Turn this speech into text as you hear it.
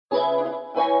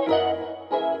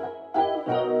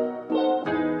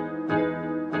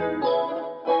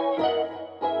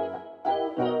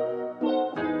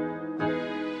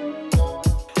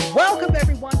Welcome,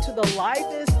 everyone, to the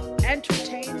livest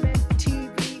entertainment,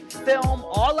 TV, film,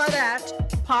 all of that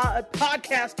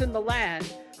podcast in the land.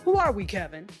 Who are we,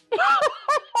 Kevin?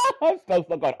 I'm supposed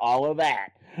to look on all of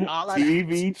that. All of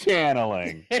TV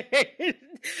channeling.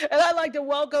 And I'd like to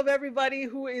welcome everybody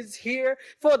who is here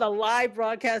for the live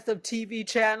broadcast of TV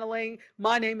channeling.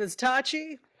 My name is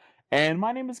Tachi. And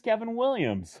my name is Kevin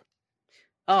Williams.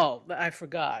 Oh, I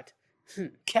forgot.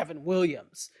 Kevin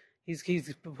Williams.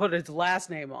 He's put his last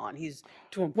name on. He's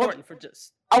too important for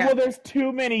just Kevin. Well, there's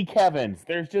too many Kevins.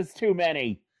 There's just too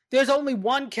many. There's only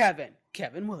one Kevin.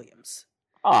 Kevin Williams.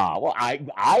 Well,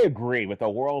 I agree, but the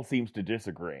world seems to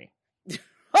disagree.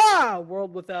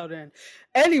 World without end.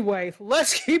 Anyway,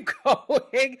 let's keep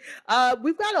going.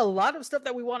 We've got a lot of stuff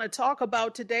that we want to talk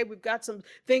about today. We've got some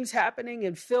things happening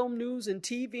in film news and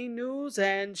TV news.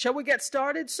 And shall we get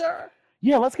started, sir?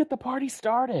 Yeah, let's get the party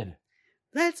started.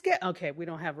 Okay, we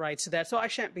don't have rights to that, so I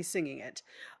shan't be singing it,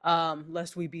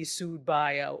 lest we be sued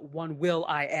by one Will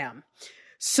I Am.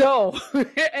 So,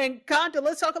 Encanto,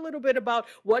 let's talk a little bit about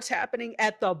what's happening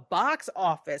at the box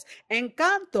office.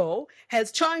 Encanto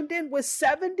has chimed in with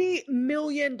 $70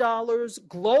 million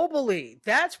globally.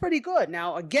 That's pretty good.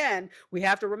 Now, again, we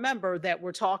have to remember that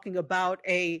we're talking about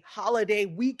a holiday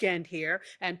weekend here,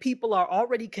 and people are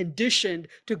already conditioned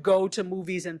to go to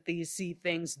movies and see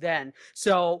things then.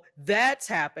 So that's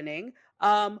happening.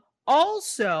 We're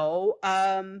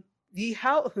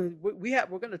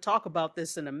going to talk about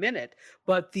this in a minute,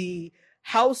 but the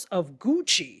House of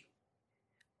Gucci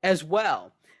as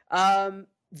well. In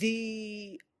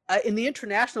the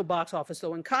international box office,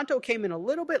 though, Encanto came in a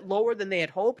little bit lower than they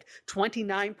had hoped,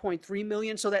 $29.3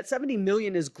 million. So that $70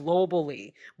 million is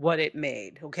globally what it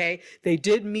made. Okay, they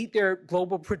did meet their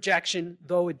global projection,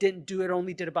 though it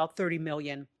only did about $30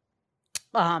 million.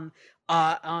 On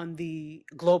the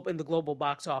global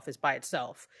box office by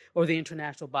itself, or the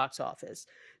international box office.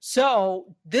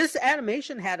 So this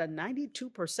animation had a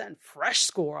 92% fresh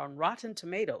score on Rotten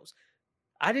Tomatoes.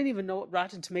 I didn't even know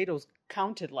Rotten Tomatoes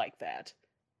counted like that.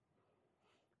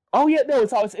 Oh yeah, no,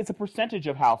 it's a percentage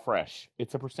of how fresh.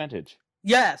 It's a percentage.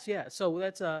 Yes, yeah. So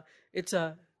it's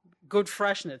a good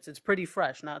freshness. It's pretty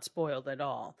fresh, not spoiled at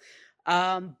all.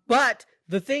 But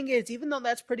the thing is, even though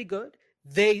that's pretty good,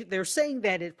 they're saying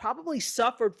that it probably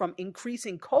suffered from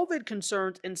increasing COVID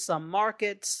concerns in some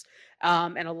markets,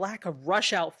 and a lack of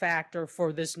rush out factor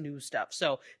for this new stuff.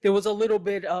 So there was a little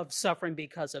bit of suffering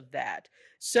because of that.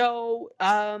 So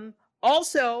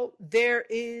also there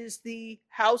is the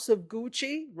House of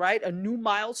Gucci, right? A new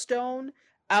milestone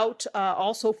out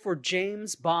also for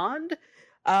James Bond.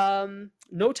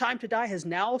 No Time to Die has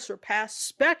now surpassed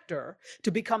Spectre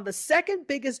to become the second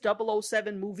biggest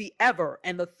 007 movie ever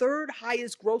and the third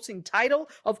highest grossing title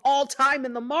of all time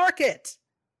in the market.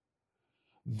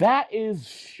 That is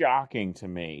shocking to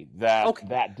me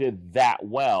that did that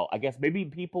well. I guess maybe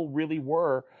people really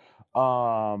were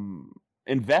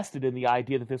invested in the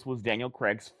idea that this was Daniel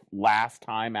Craig's last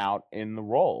time out in the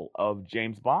role of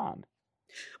James Bond.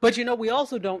 But, we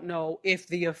also don't know if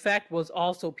the effect was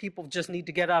also people just need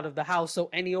to get out of the house, so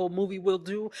any old movie will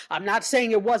do. I'm not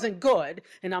saying it wasn't good,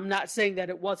 and I'm not saying that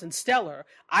it wasn't stellar.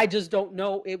 I just don't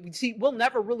know. We'll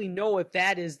never really know if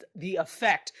that is the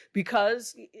effect,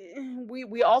 because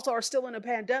we also are still in a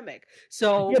pandemic.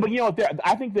 So yeah, but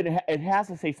I think that it has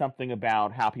to say something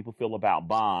about how people feel about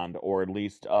Bond, or at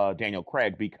least Daniel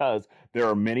Craig, because there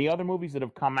are many other movies that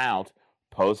have come out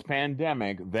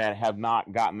post-pandemic that have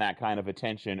not gotten that kind of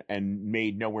attention and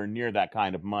made nowhere near that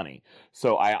kind of money.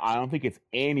 So I don't think it's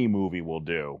any movie will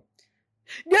do.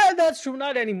 Yeah, that's true.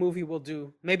 Not any movie will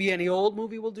do. Maybe any old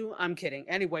movie will do. I'm kidding.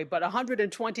 Anyway, but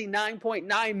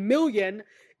 129.9 million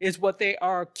is what they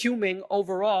are cuming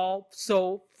overall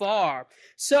so far.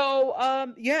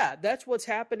 So, yeah, that's what's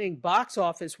happening box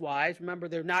office wise. Remember,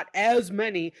 there are not as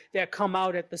many that come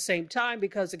out at the same time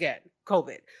because, again,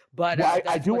 COVID. But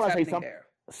I do want to say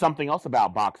something else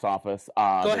about box office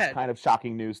that's kind of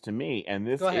shocking news to me, and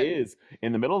this is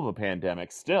in the middle of a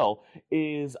pandemic still,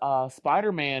 is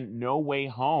Spider-Man No Way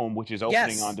Home, which is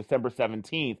opening on December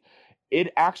 17th.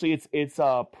 It actually, its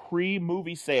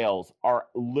pre-movie sales are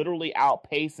literally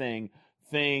outpacing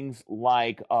things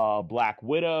like Black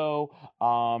Widow,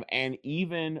 and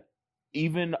even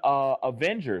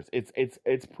Avengers.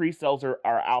 Its pre-sales are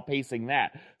outpacing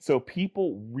that. So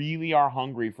people really are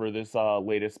hungry for this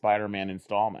latest Spider-Man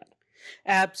installment.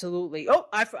 Absolutely. Oh,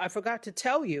 I forgot to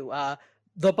tell you,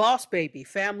 The Boss Baby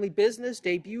family business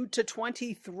debuted to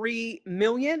 23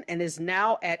 million and is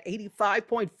now at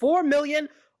 85.4 million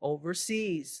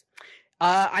overseas.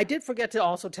 I did forget to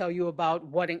also tell you about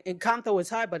what Encanto is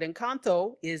high, but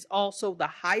Encanto is also the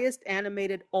highest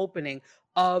animated opening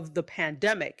of the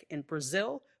pandemic in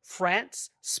Brazil, France,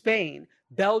 Spain,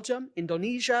 Belgium,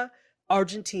 Indonesia,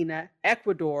 Argentina,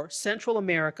 Ecuador, Central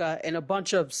America, and a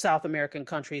bunch of South American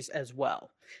countries as well.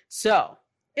 So,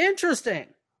 interesting.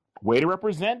 Way to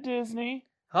represent Disney.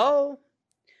 Oh,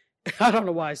 I don't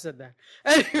know why I said that.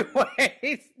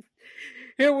 Anyway,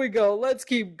 here we go. Let's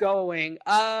keep going.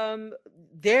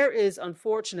 There is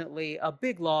unfortunately a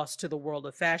big loss to the world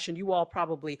of fashion. You all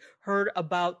probably heard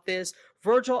about this.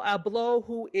 Virgil Abloh,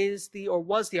 who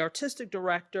was the artistic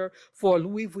director for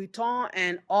Louis Vuitton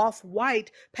and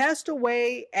Off-White, passed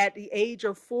away at the age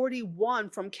of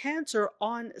 41 from cancer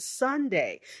on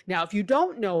Sunday. Now, if you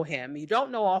don't know him, you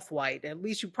don't know Off-White, at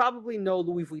least you probably know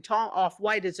Louis Vuitton.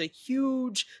 Off-White is a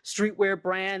huge streetwear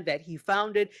brand that he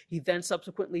founded. He then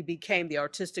subsequently became the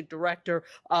artistic director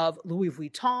of Louis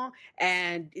Vuitton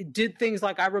and did things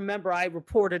like, I remember I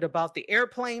reported about the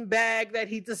airplane bag that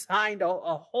he designed, a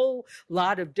whole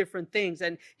lot of different things.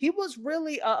 And he was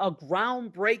really a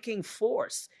groundbreaking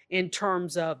force in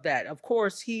terms of that. Of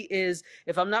course, he is,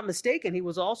 if I'm not mistaken, he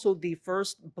was also the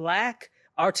first Black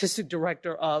artistic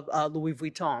director of Louis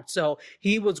Vuitton. So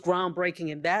he was groundbreaking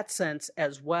in that sense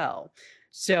as well.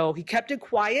 So he kept it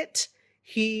quiet.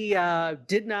 He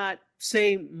did not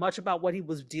say much about what he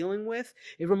was dealing with.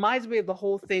 It reminds me of the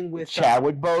whole thing with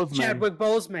Chadwick Boseman. Chadwick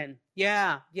Boseman.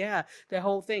 Yeah. The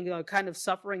whole thing, kind of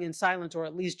suffering in silence, or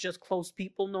at least just close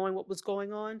people knowing what was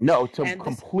going on. No,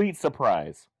 complete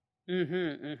surprise.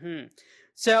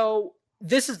 So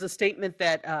this is the statement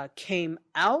that came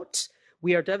out.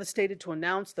 We are devastated to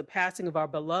announce the passing of our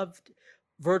beloved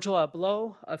Virgil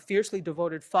Abloh, a fiercely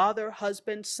devoted father,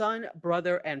 husband, son,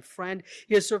 brother, and friend.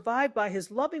 He is survived by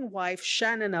his loving wife,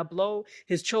 Shannon Abloh,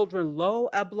 his children, Lo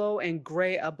Abloh and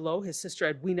Gray Abloh, his sister,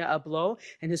 Edwina Abloh,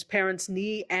 and his parents,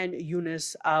 Nee and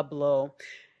Eunice Abloh,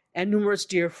 and numerous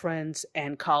dear friends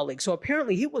and colleagues. So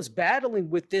apparently he was battling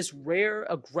with this rare,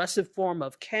 aggressive form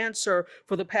of cancer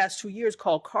for the past 2 years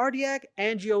called cardiac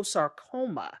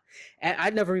angiosarcoma. And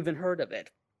I'd never even heard of it.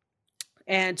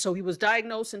 And so he was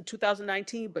diagnosed in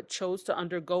 2019, but chose to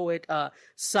undergo it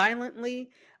silently.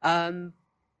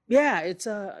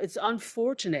 It's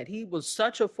unfortunate. He was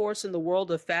such a force in the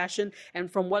world of fashion. And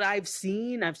from what I've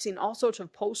seen all sorts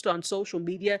of posts on social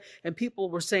media, and people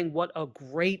were saying what a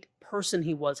great person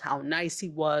he was, how nice he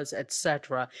was,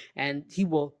 etc. And he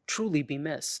will truly be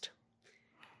missed.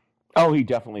 Oh, he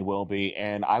definitely will be.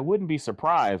 And I wouldn't be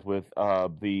surprised with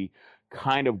the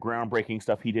kind of groundbreaking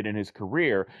stuff he did in his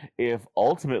career if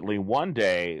ultimately one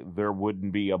day there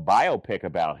wouldn't be a biopic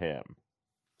about him.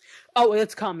 Oh,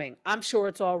 it's coming. I'm sure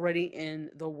it's already in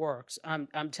the works. I'm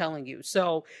telling you.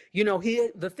 So,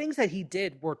 the things that he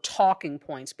did were talking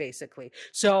points, basically.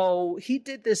 So he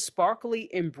did this sparkly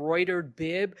embroidered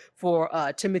bib for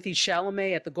Timothée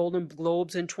Chalamet at the Golden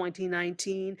Globes in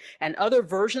 2019. And other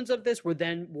versions of this were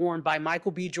then worn by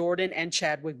Michael B. Jordan and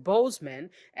Chadwick Boseman.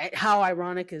 How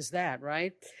ironic is that,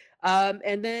 right?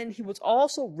 And then he was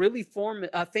also really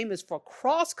famous for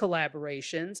cross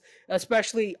collaborations,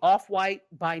 especially Off-White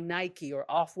by Nike or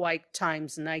Off-White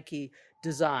times Nike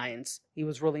designs. He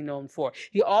was really known for.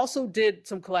 He also did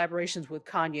some collaborations with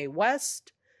Kanye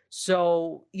West.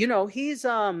 So, he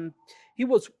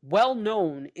was well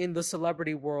known in the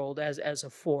celebrity world as a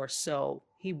force. So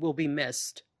he will be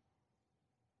missed.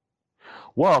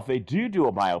 Well, if they do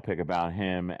a biopic about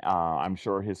him, I'm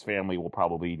sure his family will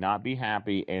probably not be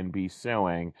happy and be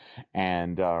suing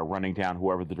and running down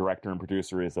whoever the director and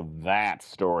producer is of that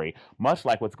story, much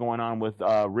like what's going on with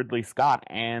Ridley Scott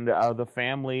and the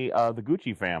family, the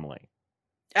Gucci family.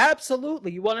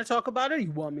 Absolutely. You want to talk about it, or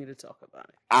you want me to talk about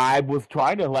it? I was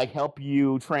trying to help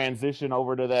you transition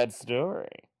over to that story.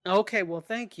 Okay, well,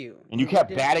 thank you. And you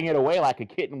kept batting it away like a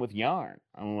kitten with yarn.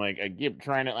 I'm like, I keep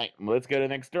trying to let's go to the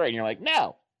next story. And you're like,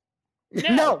 no,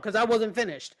 because I wasn't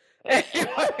finished.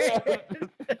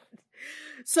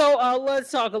 So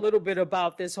let's talk a little bit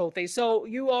about this whole thing. So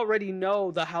you already know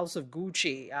the House of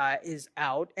Gucci is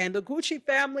out, and the Gucci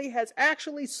family has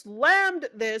actually slammed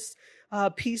this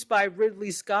piece by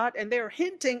Ridley Scott, and they're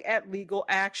hinting at legal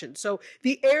action. So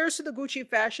the heirs to the Gucci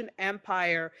fashion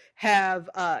empire have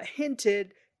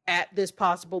hinted at this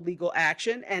possible legal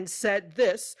action and said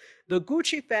this: the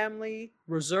Gucci family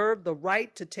reserve the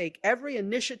right to take every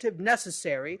initiative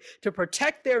necessary to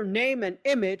protect their name and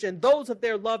image and those of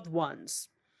their loved ones.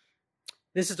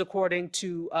 This is according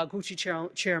to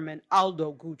Gucci chairman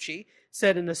Aldo Gucci,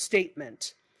 said in a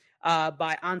statement.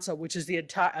 by ANSA, which is the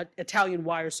Italian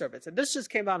wire service. And this just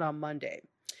came out on Monday.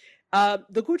 The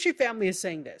Gucci family is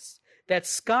saying this, that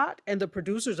Scott and the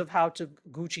producers of House of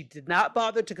Gucci did not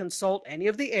bother to consult any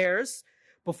of the heirs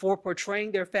before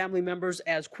portraying their family members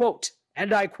as, quote,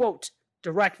 and I quote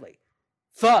directly,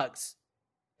 thugs,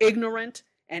 ignorant,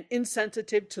 and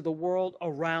insensitive to the world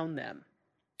around them.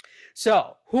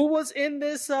 So, who was in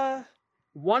this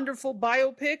wonderful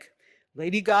biopic?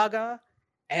 Lady Gaga,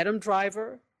 Adam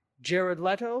Driver, Jared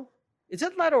Leto. Is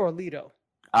it Leto or Leto?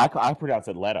 I pronounce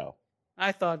it Leto.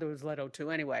 I thought it was Leto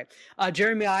too. Anyway,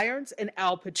 Jeremy Irons and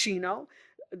Al Pacino.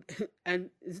 And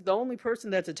the only person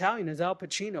that's Italian is Al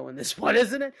Pacino in this one,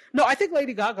 isn't it? No, I think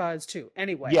Lady Gaga is too.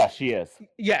 Anyway. Yeah, she is.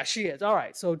 Yeah, she is. All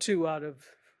right. So 2 out of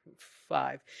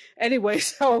 5. Anyway,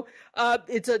 so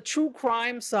it's a true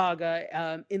crime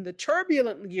saga in the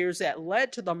turbulent years that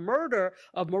led to the murder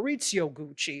of Maurizio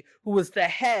Gucci, who was the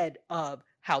head of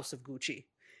House of Gucci,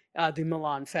 the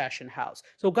Milan fashion house.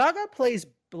 So Gaga plays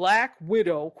Black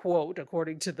Widow, quote,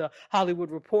 according to the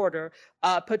Hollywood Reporter,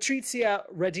 Patrizia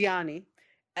Reggiani,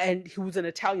 and who was an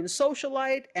Italian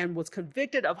socialite and was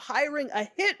convicted of hiring a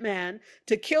hitman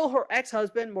to kill her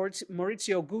ex-husband,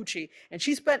 Maurizio Gucci, and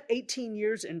she spent 18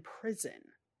 years in prison.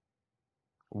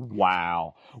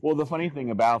 Wow. Well, the funny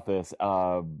thing about this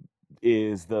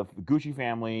is the Gucci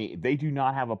family, they do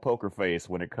not have a poker face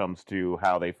when it comes to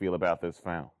how they feel about this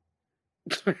film.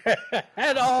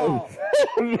 At all.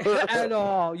 At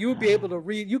all. You would be able to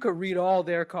read, you could read all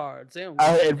their cards. In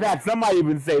fact, some might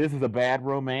even say this is a bad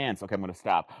romance. Okay, I'm going to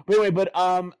stop. But anyway,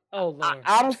 oh, Lord.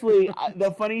 Honestly,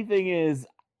 the funny thing is,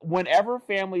 whenever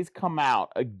families come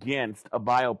out against a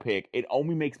biopic, it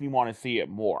only makes me want to see it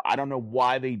more. I don't know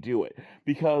why they do it.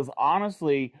 Because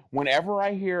honestly, whenever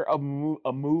I hear a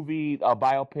movie, a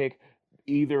biopic,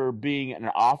 either being an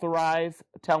authorized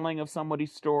telling of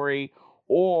somebody's story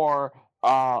or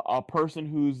a person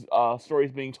whose story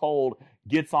is being told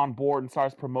gets on board and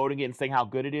starts promoting it and saying how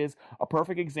good it is. A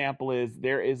perfect example is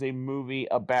there is a movie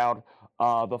about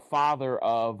the father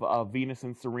of Venus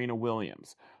and Serena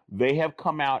Williams. They have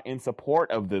come out in support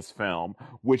of this film,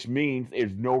 which means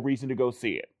there's no reason to go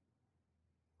see it.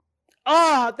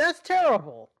 Ah, that's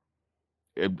terrible.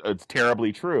 It's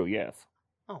terribly true, yes.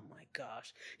 Oh my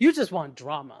gosh. You just want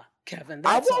drama, Kevin.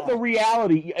 I want the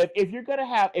reality. If you're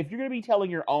gonna be telling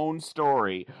your own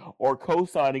story or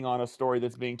co-signing on a story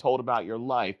that's being told about your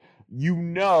life, you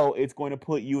know it's going to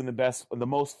put you in the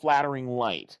most flattering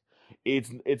light.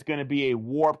 It's going to be a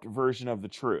warped version of the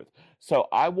truth. So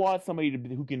I want somebody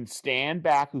who can stand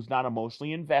back, who's not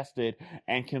emotionally invested,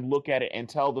 and can look at it and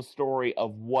tell the story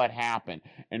of what happened,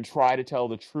 and try to tell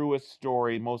the truest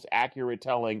story, most accurate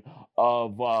telling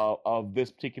of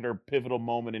this particular pivotal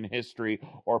moment in history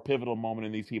or pivotal moment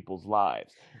in these people's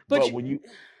lives. But you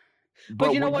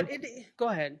know what? Go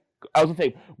ahead. I was gonna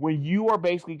say, when you are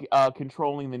basically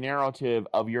controlling the narrative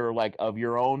of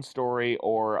your own story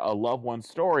or a loved one's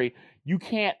story, you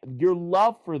can't. Your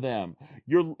love for them,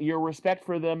 your respect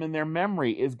for them and their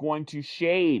memory is going to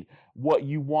shade what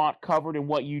you want covered and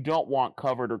what you don't want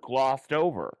covered or glossed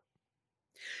over.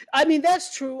 I mean,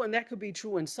 that's true, and that could be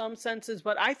true in some senses,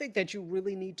 but I think that you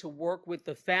really need to work with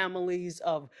the families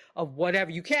of whatever.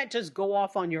 You can't just go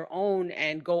off on your own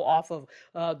and go off of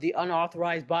the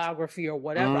unauthorized biography or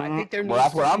whatever. Mm-hmm. I think there needs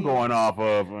that's to what be... I'm going off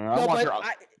of.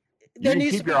 There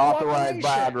needs to be your authorized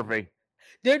biography.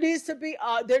 There needs to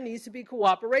be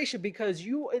cooperation, because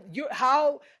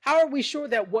how are we sure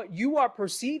that what you are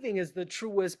perceiving is the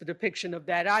truest depiction of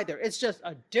that either? It's just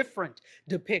a different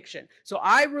depiction. So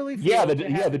I really feel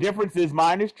the difference is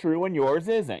mine is true and yours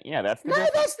isn't. Yeah, that's the difference.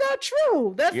 That's not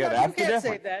true. You can't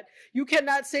say that. You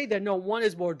cannot say that. No, one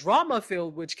is more drama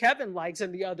filled, which Kevin likes,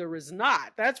 and the other is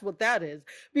not. That's what that is.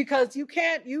 Because you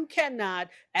cannot,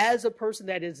 as a person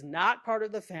that is not part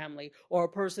of the family or a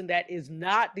person that is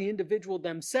not the individual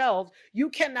themselves, you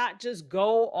cannot just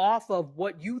go off of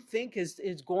what you think is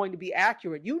going to be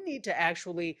accurate. You need to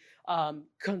actually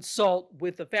consult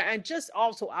with the family, and just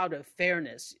also out of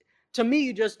fairness. To me,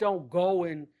 you just don't go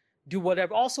and do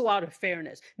whatever. Also out of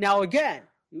fairness. Now, again,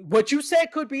 what you said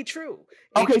could be true.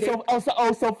 Okay, so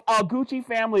Gucci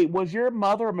family, was your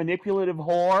mother a manipulative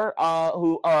whore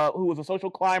who was a social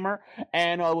climber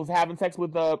and was having sex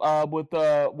with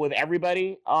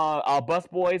everybody,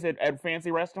 busboys at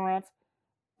fancy restaurants?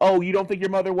 Oh, you don't think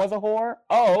your mother was a whore?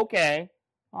 Oh, okay.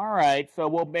 All right. So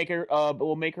we'll make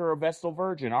her a Vestal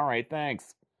Virgin. All right,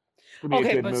 thanks. For me, a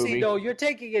Okay, good but see, movie. no, you're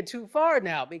taking it too far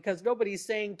now because nobody's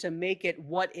saying to make it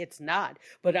what it's not.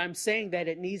 But I'm saying that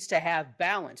it needs to have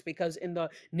balance because, in the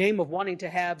name of wanting to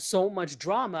have so much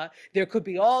drama, there could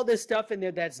be all this stuff in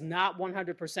there that's not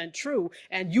 100% true.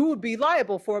 And you would be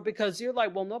liable for it because you're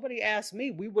like, well, nobody asked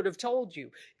me. We would have told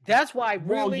you. That's why,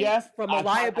 Well, really, yes, from a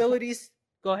liabilities,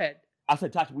 go ahead. I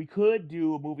said, Tasha, we could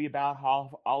do a movie about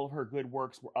how all of her good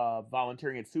works,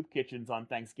 volunteering at soup kitchens on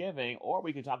Thanksgiving, or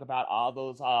we could talk about all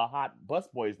those hot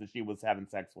busboys that she was having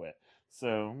sex with.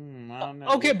 So I don't know.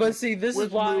 Okay, but see, this is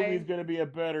Which movie is why. going to be a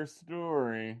better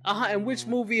story? And which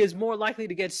movie is more likely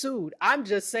to get sued? I'm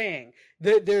just saying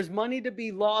that there's money to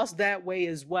be lost that way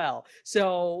as well.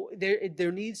 So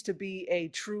there needs to be a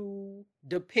true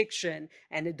depiction,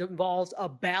 and it involves a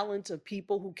balance of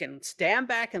people who can stand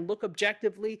back and look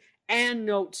objectively and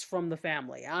notes from the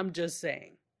family. I'm just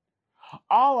saying.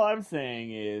 All I'm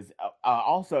saying is,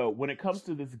 also when it comes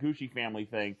to this Gucci family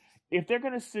thing, if they're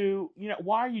going to sue,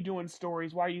 why are you doing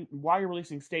stories? Why are you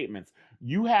releasing statements?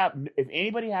 You have, if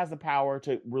anybody has the power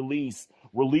to release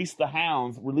the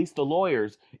hounds, release the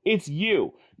lawyers, it's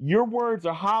you. Your words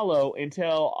are hollow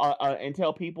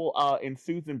until people in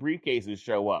suits and briefcases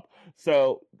show up.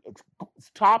 So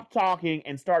stop talking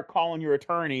and start calling your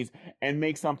attorneys and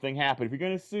make something happen. If you're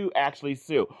going to sue, actually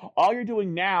sue. All you're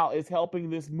doing now is helping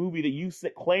this movie that you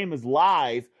claim is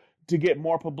lies to get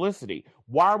more publicity.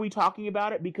 Why are we talking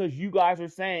about it? Because you guys are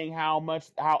saying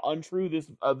how untrue this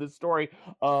story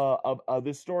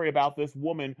about this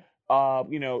woman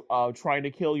trying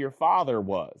to kill your father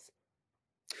was.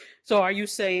 So are you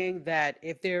saying that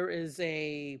if there is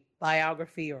a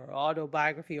biography or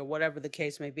autobiography or whatever the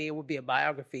case may be, it would be a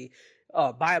biography,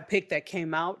 biopic that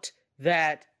came out,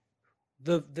 that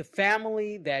the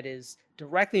family that is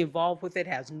directly involved with it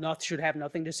should have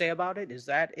nothing to say about it? Is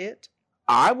that it?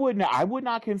 I would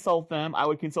not consult them. I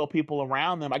would consult people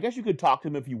around them. I guess you could talk to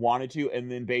them if you wanted to, and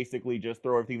then basically just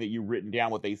throw everything that you've written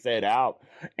down, what they said, out,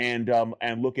 and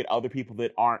look at other people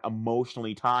that aren't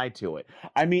emotionally tied to it.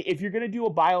 I mean, if you're gonna do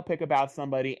a biopic about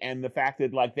somebody and the fact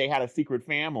that like they had a secret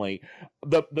family,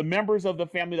 the members of the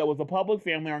family that was a public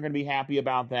family aren't gonna be happy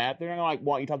about that. They're gonna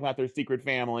want you talking about their secret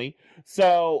family.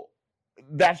 So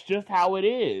that's just how it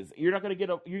is. You're not gonna get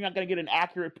an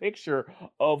accurate picture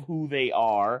of who they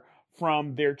are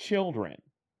from their children.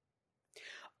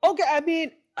 Okay, I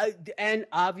mean, and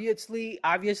obviously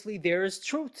there is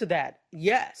truth to that.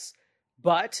 Yes,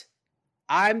 but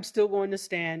I'm still going to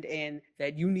stand in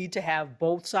that you need to have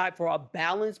both sides for a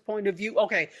balanced point of view.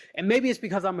 Okay, and maybe it's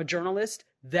because I'm a journalist.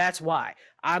 That's why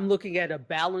I'm looking at a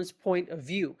balanced point of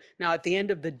view. Now, at the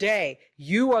end of the day,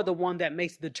 you are the one that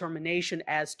makes the determination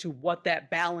as to what that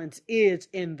balance is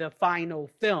in the final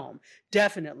film.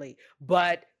 Definitely.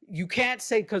 But you can't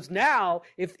say, because now,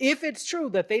 if it's true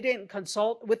that they didn't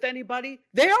consult with anybody,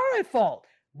 they are at fault.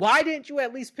 Why didn't you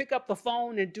at least pick up the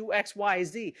phone and do X, Y,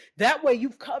 Z? That way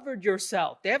you've covered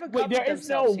yourself. They haven't covered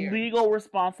themselves here. There is no legal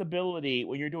responsibility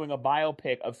when you're doing a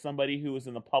biopic of somebody who is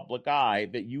in the public eye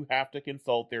that you have to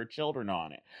consult their children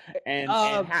on it.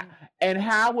 And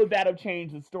how would that have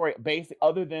changed the story?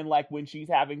 Other than like when she's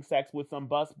having sex with some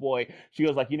busboy, she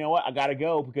was like, you know what, I gotta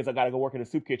go because I gotta go work in a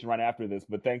soup kitchen right after this.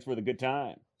 But thanks for the good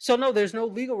time. So no, there's no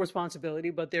legal responsibility,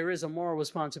 but there is a moral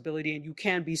responsibility, and you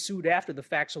can be sued after the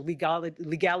fact. So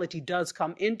legality does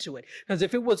come into it. Because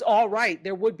if it was all right,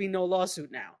 there would be no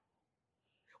lawsuit now.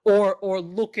 Or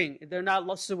looking, they're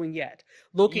not suing yet.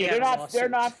 They're not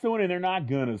suing, and they're not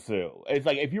gonna sue. It's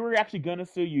like if you were actually gonna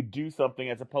sue, you do something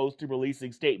as opposed to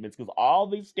releasing statements, because all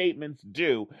these statements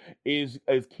do is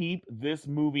keep this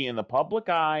movie in the public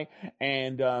eye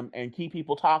and keep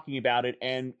people talking about it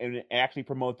and actually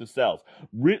promote the sales.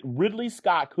 Ridley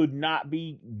Scott could not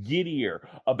be giddier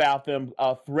about them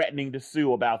threatening to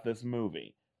sue about this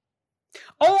movie.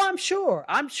 Oh, I'm sure.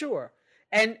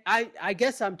 And I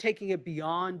guess I'm taking it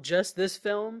beyond just this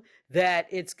film, that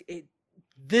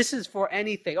this is for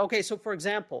anything. Okay, so for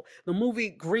example, the movie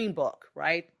Green Book,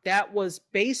 right? That was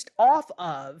based off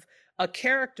of a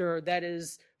character that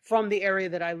is from the area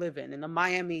that I live in the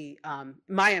Miami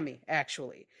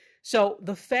actually. So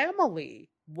the family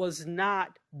was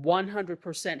not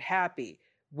 100% happy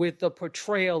with the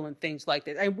portrayal and things like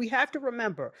that. And we have to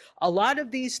remember, a lot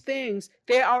of these things,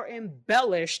 they are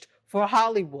embellished for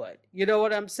Hollywood. You know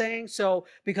what I'm saying? So,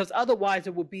 because otherwise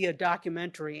it would be a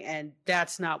documentary, and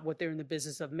that's not what they're in the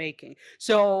business of making.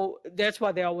 So that's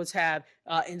why they always have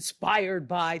inspired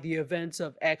by the events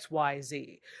of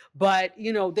XYZ. But,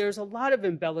 there's a lot of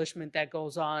embellishment that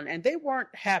goes on, and they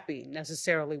weren't happy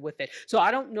necessarily with it. So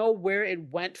I don't know where it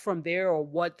went from there or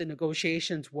what the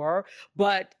negotiations were,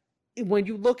 but when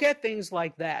you look at things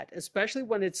like that, especially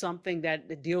when it's something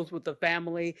that deals with the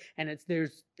family and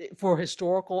there's for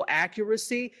historical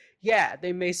accuracy, yeah,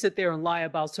 they may sit there and lie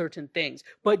about certain things,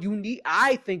 but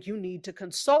I think you need to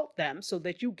consult them so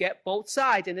that you get both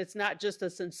sides, and it's not just a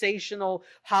sensational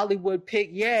Hollywood pick,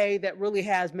 yay, that really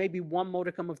has maybe one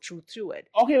modicum of truth to it.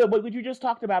 Okay, but what you just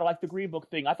talked about, like the Green Book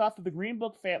thing, I thought that the Green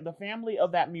Book the family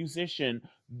of that musician,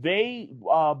 they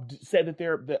said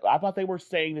that I thought they were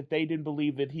saying that they didn't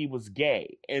believe that he was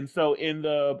gay, and so in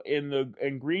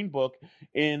Green Book,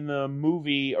 in the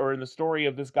movie or in the story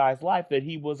of this guy's life, that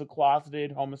he was a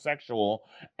closeted homosexual,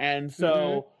 and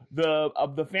so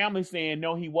the family saying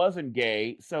no, he wasn't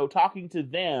gay. So talking to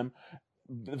them,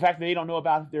 the fact that they don't know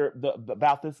about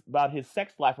about his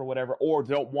sex life or whatever, or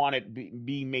don't want it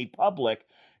be made public,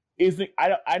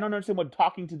 I don't understand what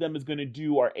talking to them is going to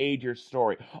do or aid your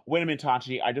story. Wait a minute,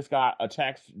 Tachi, I just got a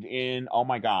text in. Oh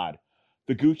my God,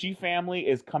 the Gucci family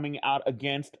is coming out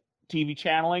against TV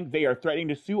channeling. They are threatening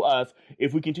to sue us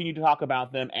if we continue to talk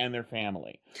about them and their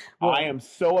family. Well, I am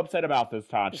so upset about this,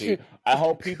 Tachi. I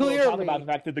hope people don't talk about the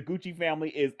fact that the Gucci family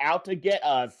is out to get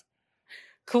us.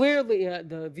 Clearly,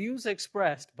 the views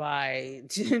expressed by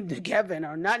Kevin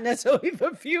are not necessarily the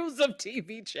views of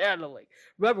TV channeling.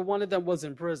 Remember, one of them was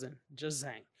in prison. Just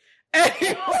saying.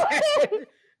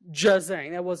 Just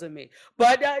saying. That wasn't me.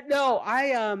 But no,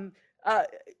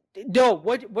 no,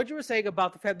 what you were saying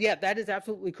about the fact, yeah, that is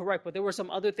absolutely correct. But there were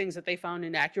some other things that they found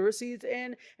inaccuracies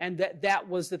in, and that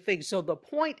was the thing. So the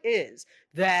point is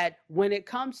that when it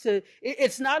comes to,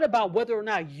 it's not about whether or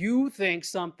not you think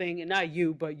something, and not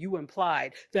you, but you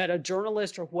implied that a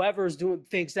journalist or whoever is doing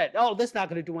thinks that, oh, that's not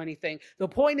going to do anything. The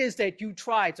point is that you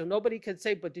tried, so nobody can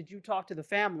say, but did you talk to the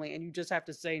family? And you just have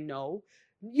to say no.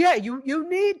 Yeah, you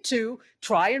need to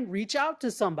try and reach out to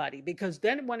somebody, because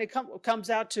then when it comes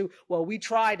out to, well, we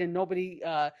tried and nobody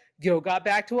got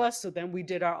back to us, so then we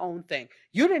did our own thing.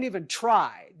 You didn't even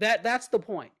try. That's the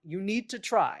point. You need to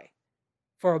try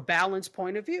for a balanced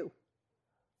point of view.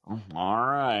 All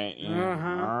right,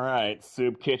 all right.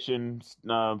 Soup kitchen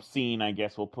scene. I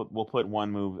guess we'll put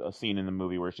a scene in the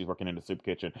movie where she's working in the soup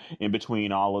kitchen in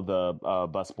between all of the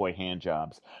busboy hand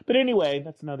jobs. But anyway,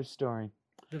 that's another story.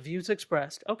 The views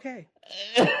expressed. Okay.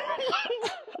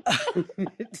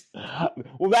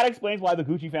 Well, that explains why the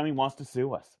Gucci family wants to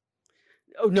sue us.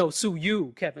 Oh, no, sue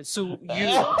you, Kevin. Sue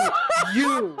you.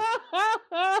 You.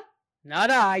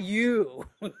 Not I, you.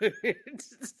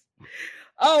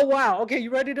 Oh, wow. Okay, you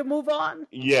ready to move on?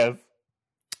 Yes.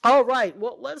 All right.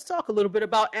 Well, let's talk a little bit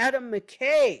about Adam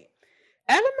McKay.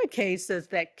 Adam McKay says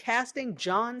that casting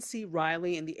John C.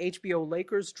 Reilly in the HBO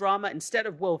Lakers drama instead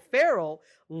of Will Ferrell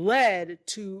led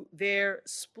to their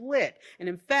split. And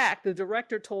in fact, the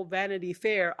director told Vanity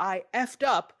Fair, I effed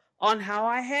up on how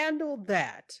I handled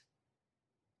that.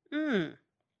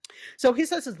 So he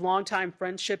says his longtime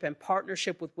friendship and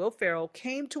partnership with Will Ferrell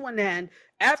came to an end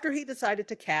after he decided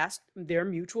to cast their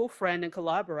mutual friend and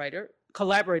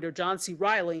collaborator John C.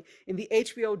 Reilly in the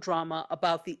HBO drama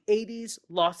about the 80s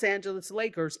Los Angeles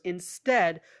Lakers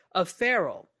instead of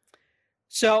Ferrell.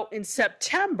 So in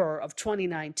September of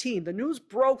 2019, the news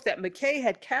broke that McKay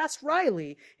had cast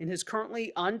Reilly in his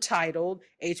currently untitled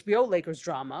HBO Lakers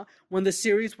drama when the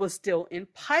series was still in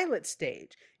pilot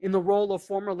stage in the role of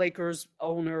former Lakers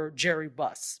owner Jerry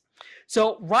Buss.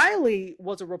 So Reilly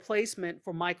was a replacement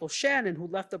for Michael Shannon, who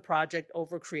left the project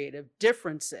over creative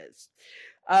differences.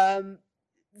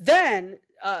 Then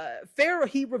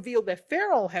he revealed that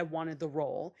Ferrell had wanted the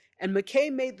role, and McKay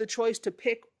made the choice to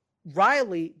pick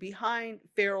Reilly behind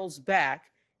Ferrell's back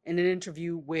in an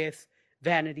interview with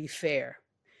Vanity Fair.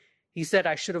 He said,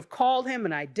 I should have called him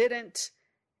and I didn't.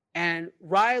 And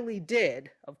Reilly did,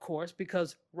 of course,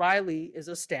 because Reilly is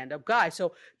a stand-up guy.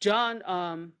 So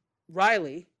John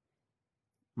Reilly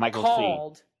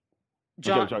called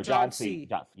John C.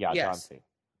 John C.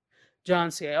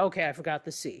 John C. Okay, I forgot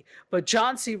the C. But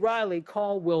John C. Reilly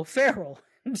called Will Ferrell.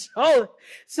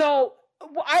 So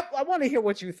I want to hear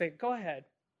what you think. Go ahead.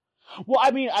 Well,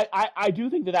 I mean, I do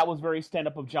think that was very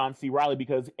stand-up of John C. Reilly,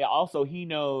 because also he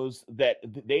knows that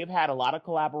they've had a lot of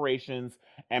collaborations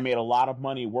and made a lot of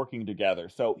money working together.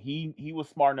 So he was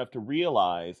smart enough to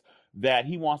realize that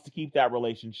he wants to keep that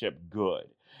relationship good.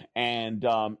 And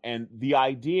the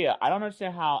idea, I don't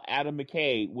understand how Adam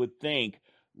McKay would think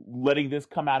letting this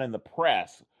come out in the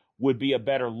press would be a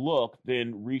better look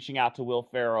than reaching out to Will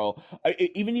Ferrell.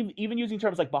 Even using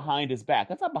terms like behind his back.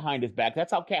 That's not behind his back.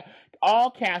 That's how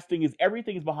all casting is.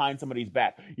 Everything is behind somebody's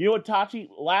back. You know what, Tachi?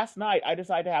 Last night I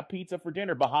decided to have pizza for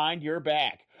dinner behind your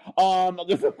back.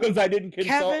 Because I didn't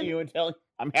consult you and tell you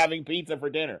I'm having pizza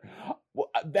for dinner. Well,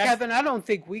 Kevin, I don't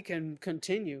think we can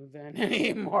continue then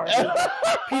anymore.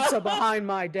 Pizza behind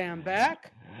my damn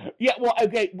back. Yeah, well,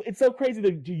 okay, it's so crazy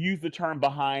to use the term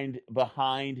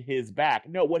behind his back.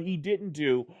 No, what he didn't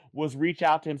do was reach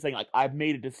out to him saying, like, I've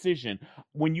made a decision.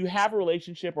 When you have a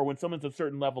relationship or when someone's a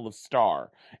certain level of star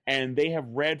and they have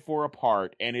read for a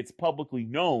part and it's publicly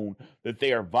known that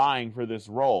they are vying for this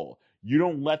role, you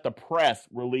don't let the press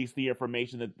release the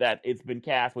information that it's been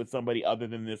cast with somebody other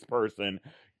than this person.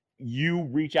 You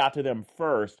reach out to them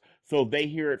first so they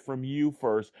hear it from you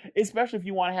first, especially if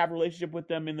you want to have a relationship with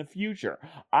them in the future.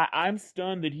 I'm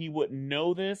stunned that he wouldn't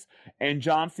know this, and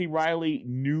John C. Reilly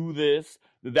knew this,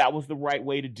 that was the right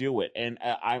way to do it. And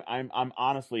I'm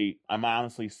honestly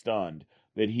stunned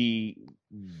that he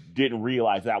didn't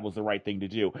realize that was the right thing to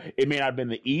do. It may not have been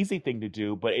the easy thing to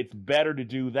do, but it's better to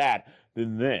do that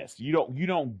than this. You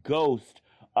don't ghost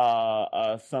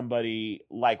somebody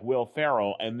like Will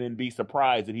Ferrell and then be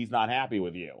surprised that he's not happy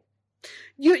with you.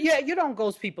 You don't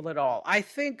ghost people at all. I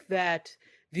think that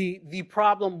the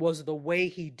problem was the way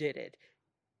he did it.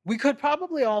 We could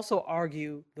probably also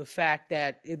argue the fact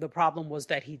that the problem was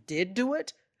that he did do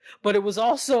it, but it was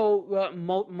also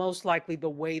most likely the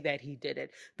way that he did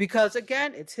it. Because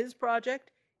again, it's his project.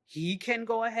 He can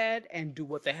go ahead and do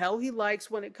what the hell he likes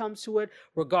when it comes to it,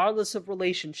 regardless of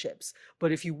relationships.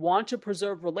 But if you want to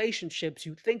preserve relationships,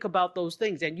 you think about those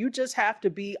things. And you just have to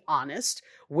be honest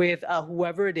with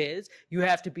whoever it is. You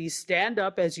have to be stand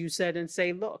up, as you said, and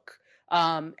say, look.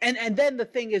 And then the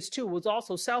thing is, too, was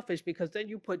also selfish because then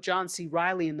you put John C.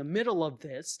 Reilly in the middle of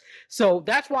this. So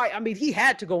that's why, I mean, he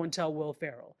had to go and tell Will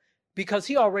Ferrell. Because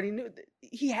he already knew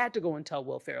he had to go and tell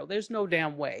Will Ferrell. There's no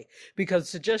damn way.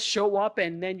 Because to just show up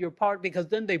and then you're part, because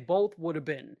then they both would have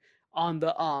been on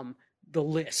the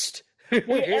list.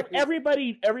 Well,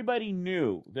 everybody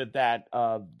knew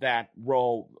that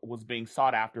role was being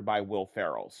sought after by Will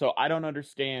Ferrell. So I don't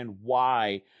understand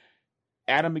why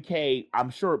Adam McKay, I'm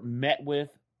sure, met with,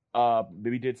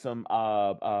 maybe did some,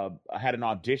 had an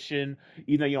audition.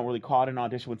 Even though you don't really call it an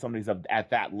audition when somebody's at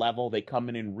that level, they come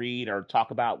in and read or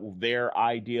talk about their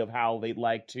idea of how they'd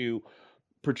like to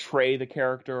portray the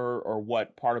character or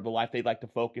what part of the life they'd like to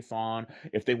focus on.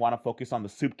 If they want to focus on the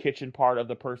soup kitchen part of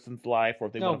the person's life, or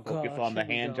if they want to focus on the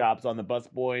hand jobs on the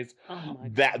busboys,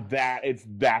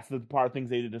 that's the part of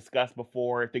things they discuss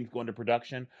before things go into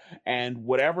production. And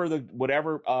whatever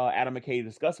Adam McKay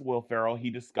discussed with Will Ferrell,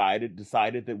 he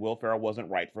decided that Will Ferrell wasn't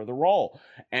right for the role.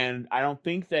 And I don't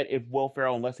think that if Will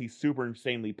Ferrell, unless he's super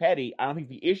insanely petty, I don't think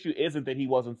the issue isn't that he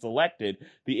wasn't selected.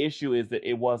 The issue is that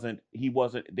he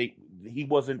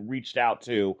wasn't reached out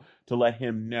to let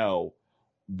him know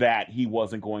that he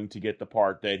wasn't going to get the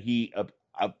part that he,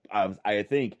 I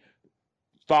think,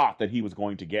 thought that he was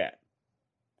going to get.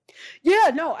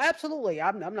 Yeah, no, absolutely.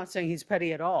 I'm not saying he's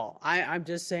petty at all. I'm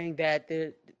just saying that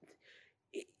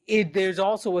there's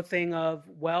also a thing of,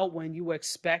 well, when you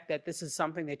expect that this is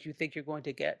something that you think you're going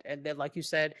to get, and then, like you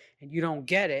said, and you don't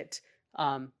get it,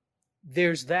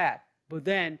 there's that. But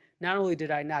then, not only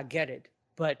did I not get it,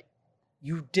 but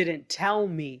you didn't tell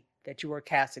me that you were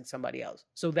casting somebody else.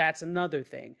 So that's another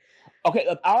thing. Okay,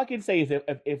 all I can say is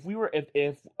if we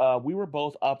were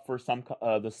both up for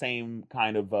the same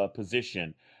kind of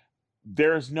position,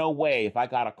 there's no way if I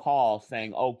got a call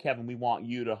saying, "Oh, Kevin, we want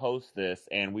you to host this,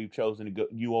 and we've chosen to go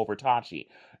you over Tachi,"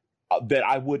 that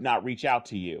I would not reach out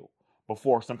to you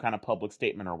before some kind of public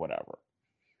statement or whatever.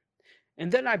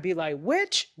 And then I'd be like,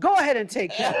 "Which? Go ahead and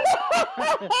take Kevin."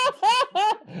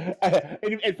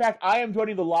 In fact, I am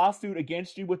joining the lawsuit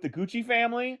against you with the Gucci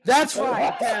family. That's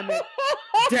right. Damn it.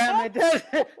 Damn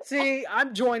it. See,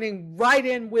 I'm joining right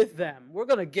in with them. We're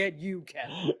going to get you,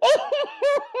 Kevin.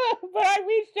 But I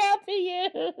reached out to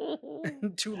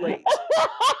you. Too late.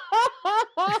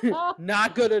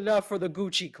 Not good enough for the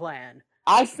Gucci clan.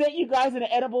 I sent you guys an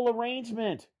edible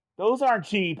arrangement. Those aren't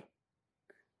cheap.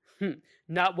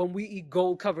 Not when we eat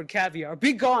gold-covered caviar.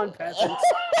 Be gone, peasants.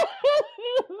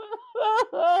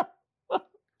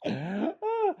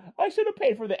 I should have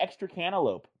paid for the extra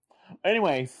cantaloupe.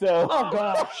 Anyway, so... Oh,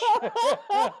 gosh.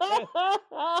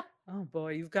 Oh,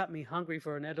 boy, you've got me hungry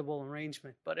for an edible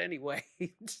arrangement. But anyway.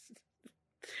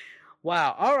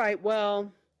 Wow. All right,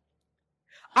 well...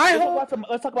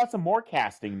 Let's talk about some more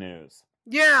casting news.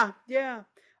 Yeah.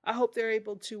 I hope they're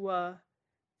able to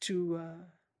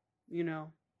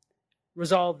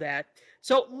resolve that.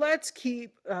 So let's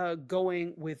keep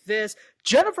going with this.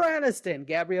 Jennifer Aniston,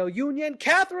 Gabrielle Union,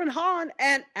 Catherine Hahn,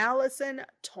 and Allison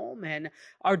Tolman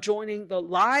are joining the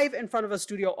Live in Front of a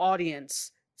Studio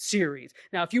Audience series.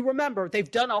 Now, if you remember, they've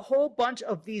done a whole bunch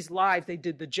of these live. They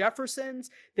did The Jeffersons.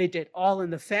 They did All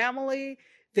in the Family.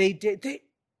 They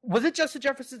Was it just the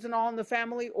Jeffersons and All in the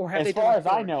Family, or have they done? As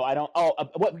far as I know, I don't. Oh,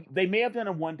 what they may have done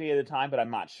it one day at a time, but I'm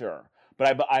not sure.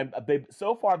 But they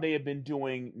so far they have been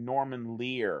doing Norman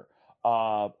Lear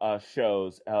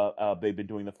shows. They've been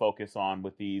doing the focus on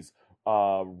with these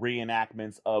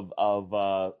reenactments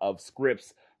of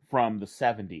scripts from the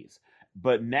 70s.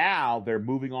 But now they're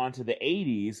moving on to the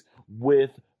 80s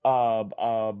with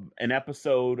an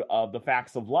episode of The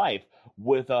Facts of Life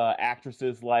with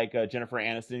actresses like Jennifer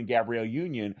Aniston and Gabrielle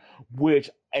Union,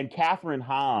 and Catherine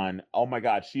Hahn. Oh my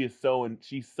God, she's so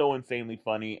insanely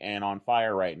funny and on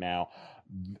fire right now.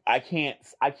 I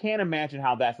can't imagine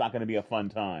how that's not going to be a fun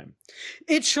time.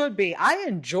 It should be. I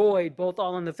enjoyed both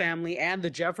All in the Family and the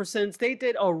Jeffersons. They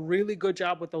did a really good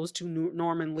job with those two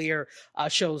Norman Lear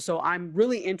shows. So I'm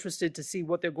really interested to see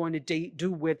what they're going to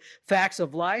do with Facts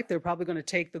of Life. They're probably going to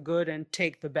take the good and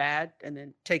take the bad and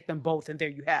then take them both. And there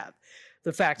you have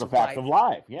the facts of life.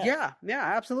 Yeah,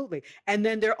 absolutely. And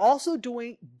then they're also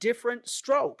doing different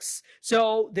strokes.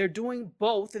 So they're doing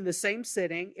both in the same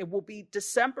sitting. It will be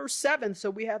December 7th. So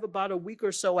we have about a week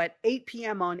or so at 8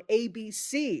 p.m. on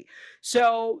ABC.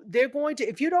 So they're going to,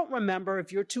 if you don't remember,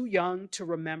 if you're too young to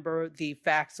remember the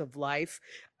facts of life,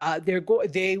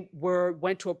 they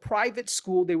went to a private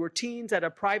school. They were teens at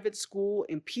a private school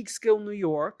in Peekskill, New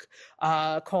York,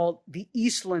 called the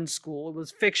Eastland School. It was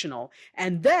fictional.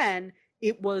 And then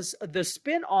it was the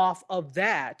spin-off of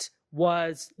that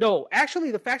actually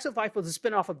the Facts of Life was a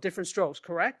spin-off of Different Strokes,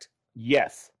 correct?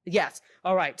 Yes.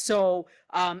 All right. So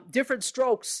Different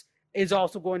Strokes is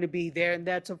also going to be there. And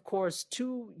that's, of course,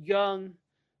 two young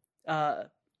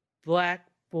black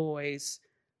boys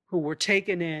who were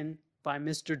taken in by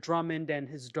Mr. Drummond and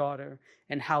his daughter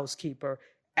and housekeeper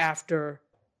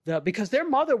because their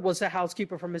mother was a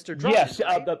housekeeper for Mr. Drummond. Yes,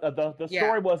 right? The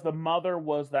story was the mother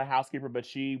was the housekeeper, but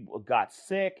she got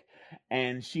sick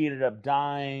and she ended up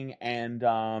dying, and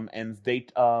her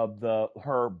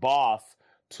boss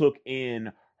took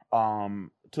in her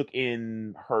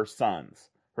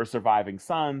surviving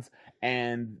sons,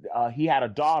 and he had a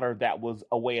daughter that was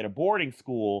away at a boarding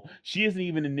school. She isn't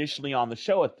even initially on the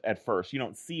show at first. You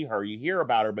don't see her. You hear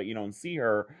about her, but you don't see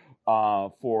her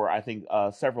for I think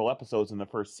several episodes in the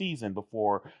first season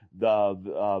before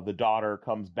the daughter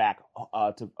comes back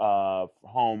to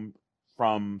home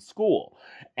from school.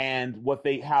 And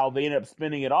how they ended up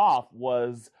spinning it off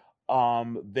was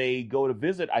they go to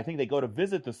visit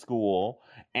the school,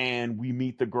 and we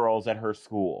meet the girls at her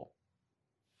school.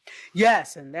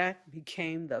 Yes, and that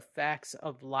became the Facts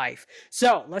of Life.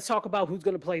 So let's talk about who's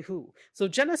going to play who. So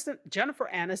Jennifer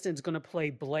Aniston is going to play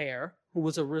Blair, who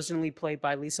was originally played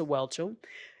by Lisa Whelchel.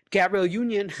 Gabrielle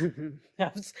Union,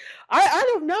 I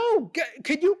don't know.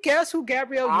 Could you guess who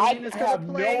Gabrielle Union is going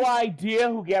to play? I have no idea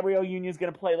who Gabrielle Union is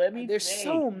going to play. There's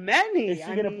so many. Is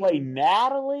she going to play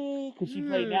Natalie? Could she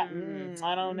play Natalie?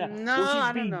 I don't know. No,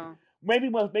 I don't know.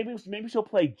 Maybe she'll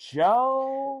play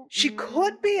Joe. She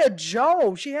could be a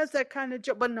Joe. She has that kind of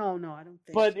Joe, but no, I don't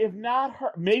think. But if not her,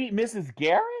 maybe Mrs.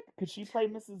 Garrett. Could she play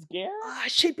Mrs. Garrett?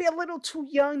 She'd be a little too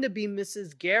young to be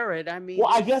Mrs. Garrett. I mean, well,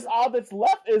 I guess all that's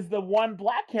left is the one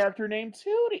black character named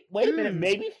Tootie. Wait a minute,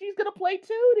 maybe she's gonna play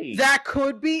Tootie. That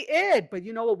could be it, but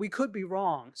you know what? We could be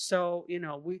wrong. So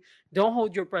we don't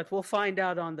hold your breath. We'll find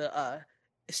out on the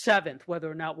 7th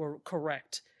whether or not we're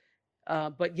correct.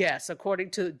 But yes, according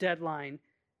to the deadline,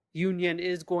 Union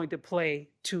is going to play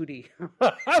Tootie.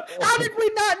 How did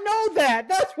we not know that?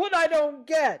 That's what I don't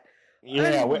get.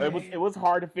 Yeah, it was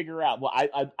hard to figure out. Well,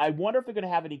 I wonder if they're going to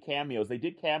have any cameos. They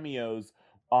did cameos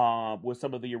with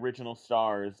some of the original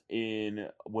stars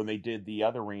when they did the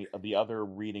other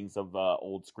readings of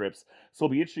old scripts. So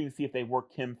it'll be interesting to see if they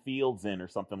work Kim Fields in or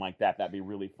something like that. That'd be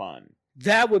really fun.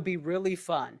 That would be really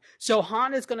fun. So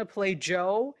Hahn is going to play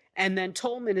Joe, and then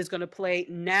Tolman is going to play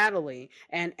Natalie,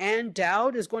 and Ann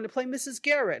Dowd is going to play Mrs.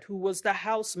 Garrett, who was the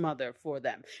house mother for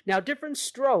them. Now, Different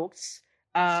Strokes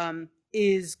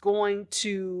is going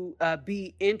to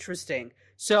be interesting.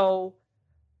 So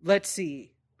let's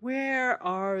see. Where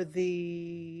are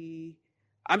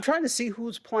I'm trying to see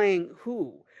who's playing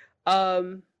who.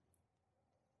 I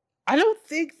don't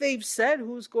think they've said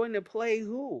who's going to play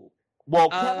who. Well,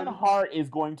 Kevin Hart is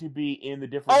going to be in the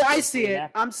Different. Oh, I see it.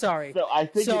 I'm sorry. So I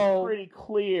think it's pretty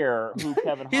clear who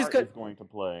Kevin Hart is going to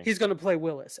play. He's going to play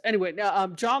Willis. Anyway, now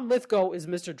John Lithgow is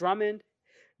Mr. Drummond.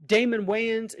 Damon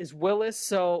Wayans is Willis.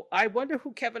 So I wonder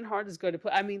who Kevin Hart is going to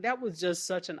play. I mean, that was just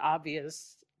such an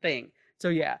obvious thing. So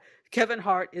yeah, Kevin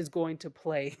Hart is going to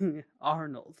play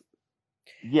Arnold.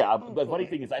 Yeah, the funny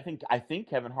thing is, I think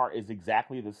Kevin Hart is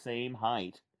exactly the same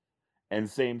height and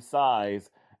same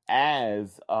size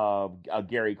as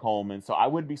Gary Coleman. So I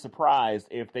wouldn't be surprised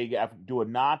if they do a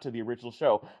nod to the original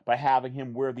show by having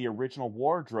him wear the original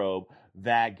wardrobe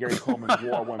that Gary Coleman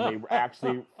wore when they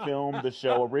actually filmed the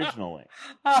show originally.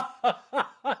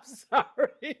 I'm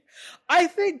sorry. I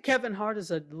think Kevin Hart is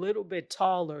a little bit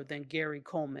taller than Gary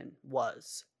Coleman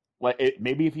was. Like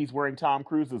maybe if he's wearing Tom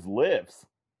Cruise's lifts.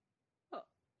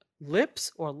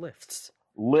 Lips or lifts?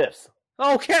 Lifts.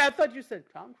 Okay, I thought you said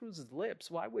Tom Cruise's lips.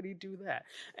 Why would he do that?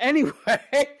 Anyway,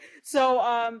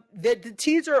 so the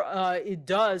teaser,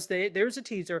 there's a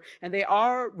teaser, and they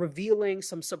are revealing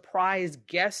some surprise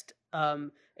guest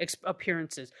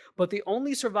appearances. But the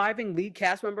only surviving lead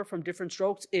cast member from Diff'rent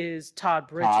Strokes is Todd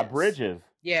Bridges. Todd Bridges.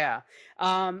 Yeah.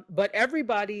 But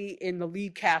everybody in the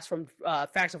lead cast from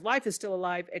Facts of Life is still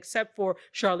alive, except for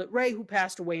Charlotte Rae, who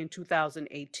passed away in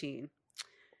 2018.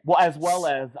 Well, as well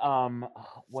as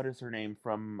what is her name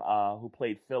from who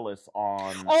played Phyllis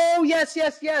on? Oh yes.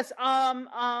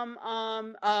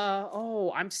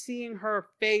 I'm seeing her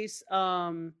face.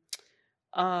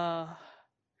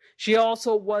 She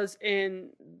also was in.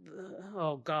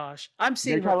 Oh gosh, I'm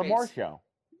seeing Mary her Tyler Moore Show.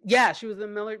 Yeah, she was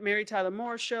in the Mary Tyler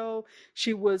Moore Show.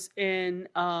 She was in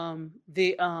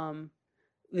the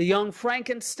Young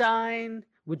Frankenstein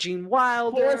with Gene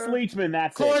Wilder. Cloris Leachman,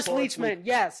 that's Cloris Leachman.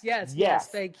 Yes,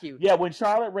 thank you. Yeah, when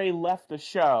Charlotte Rae left the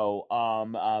show,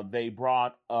 they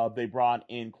brought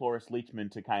in Cloris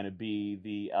Leachman to kind of be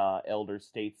the elder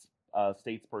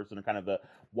statesperson, or kind of the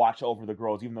watch over the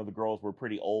girls, even though the girls were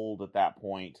pretty old at that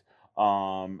point.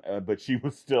 But she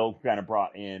was still kind of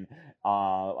brought in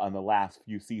on the last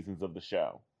few seasons of the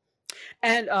show.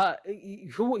 And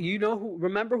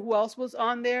remember who else was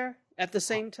on there at the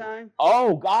same time?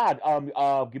 Oh God!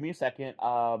 Give me a second.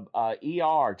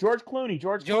 ER. George Clooney.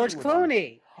 George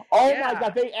Clooney. Oh my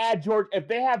God! They add George. If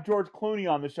they have George Clooney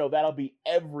on the show, that'll be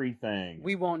everything.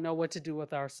 We won't know what to do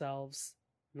with ourselves.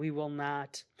 We will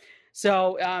not.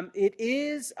 So it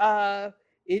is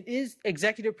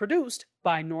executive produced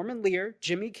by Norman Lear,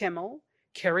 Jimmy Kimmel,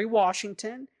 Kerry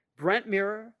Washington, Brent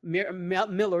Miller,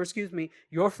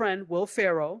 your friend Will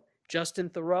Ferrell, Justin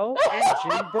Theroux, and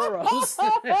Jim Burrows.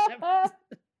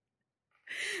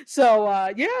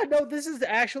 So, this is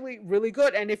actually really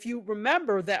good. And if you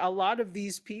remember that a lot of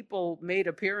these people made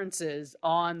appearances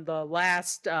on the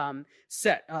last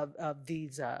set of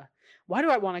these, why do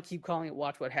I want to keep calling it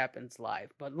Watch What Happens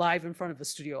Live, but live in front of a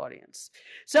studio audience?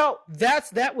 So that's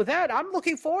that with that. I'm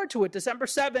looking forward to it. December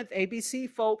 7th, ABC,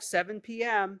 folks, 7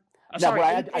 p.m.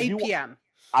 8 p.m.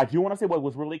 I do want to say what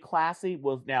was really classy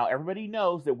was, now everybody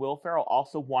knows that Will Ferrell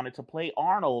also wanted to play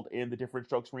Arnold in the Diff'rent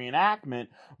Strokes reenactment,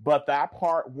 but that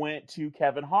part went to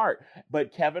Kevin Hart.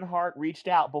 But Kevin Hart reached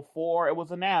out before it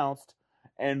was announced,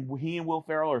 and he and Will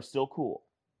Ferrell are still cool.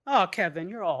 Oh, Kevin,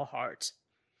 you're all heart.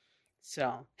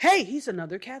 So, hey, he's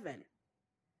another Kevin.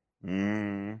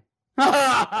 Yeah,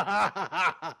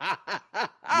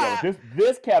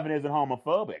 this Kevin isn't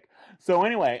homophobic. So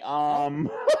anyway,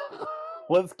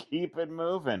 let's keep it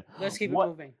moving.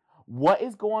 Moving. What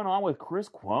is going on with Chris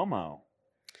Cuomo?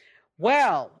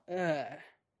 Well,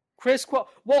 Chris Cuomo.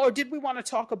 Well, or did we want to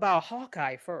talk about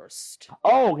Hawkeye first?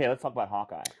 Oh, okay. Let's talk about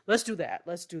Hawkeye. Let's do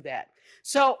that.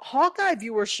 So, Hawkeye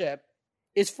viewership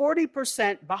is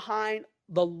 40% behind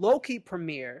the Loki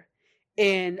premiere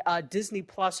in Disney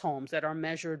Plus homes that are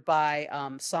measured by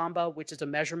Samba, which is a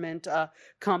measurement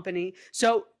company.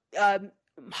 So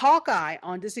Hawkeye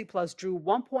on Disney Plus drew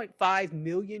 1.5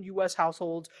 million U.S.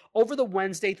 households over the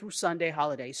Wednesday through Sunday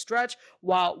holiday stretch,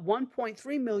 while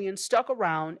 1.3 million stuck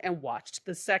around and watched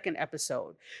the second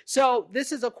episode. So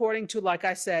this is according to, like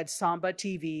I said, Samba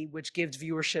TV, which gives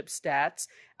viewership stats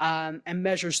and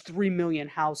measures 3 million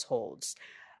households.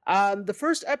 The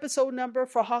first episode number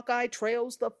for Hawkeye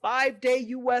trails the 5-day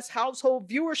U.S. household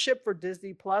viewership for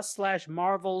Disney Plus /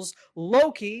 Marvel's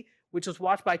Loki, which was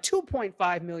watched by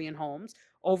 2.5 million homes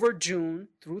over June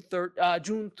through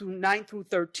 9th through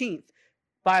 13th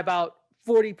by about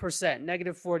 40%,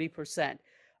 negative 40%.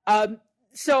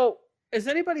 So is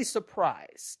anybody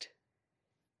surprised?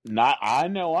 I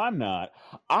know I'm not.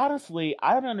 Honestly,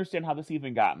 I don't understand how this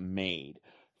even got made.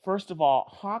 First of all,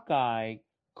 Hawkeye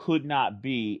could not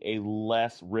be a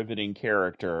less riveting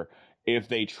character if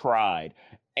they tried.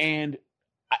 And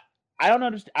I don't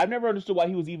understand. I've never understood why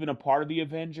he was even a part of the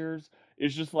Avengers.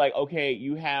 It's just like, okay,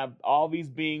 you have all these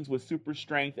beings with super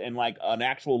strength and like an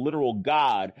actual literal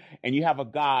god, and you have a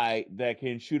guy that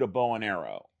can shoot a bow and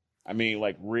arrow. I mean,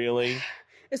 like, really?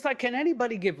 It's like, can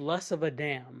anybody give less of a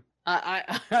damn?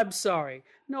 I'm sorry.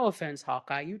 No offense,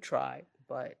 Hawkeye. You tried,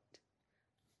 but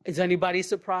Is anybody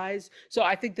surprised? So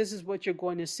I think this is what you're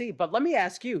going to see. But let me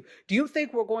ask you, do you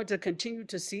think we're going to continue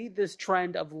to see this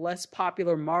trend of less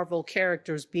popular Marvel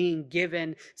characters being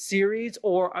given series,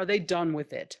 or are they done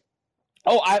with it?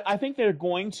 Oh, I think they're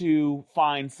going to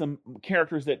find some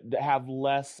characters that have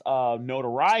less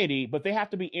notoriety, but they have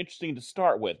to be interesting to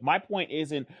start with. My point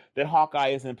isn't that Hawkeye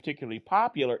isn't particularly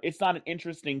popular; it's not an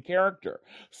interesting character.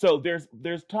 So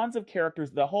there's tons of characters.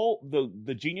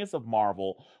 The genius of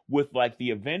Marvel with like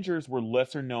the Avengers were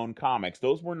lesser known comics.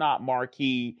 Those were not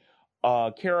marquee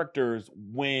characters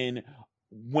when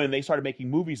they started making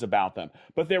movies about them.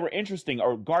 But they were interesting.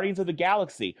 Or Guardians of the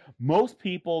Galaxy. Most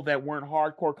people that weren't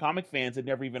hardcore comic fans had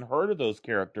never even heard of those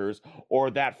characters or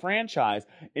that franchise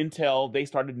until they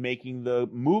started making the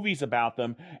movies about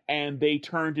them and they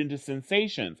turned into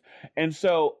sensations. And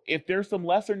so if there's some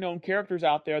lesser known characters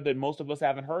out there that most of us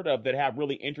haven't heard of that have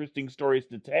really interesting stories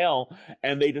to tell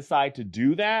and they decide to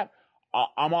do that,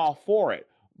 I'm all for it.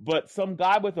 But some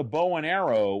guy with a bow and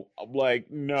arrow,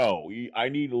 like, no, I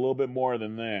need a little bit more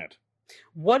than that.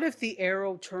 What if the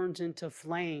arrow turns into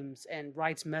flames and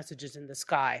writes messages in the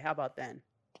sky? How about then?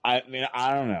 I mean,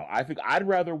 I don't know. I think I'd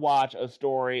rather watch a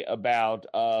story about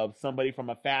somebody from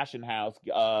a fashion house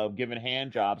giving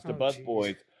hand jobs to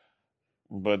busboys,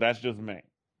 but that's just me.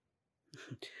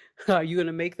 Are you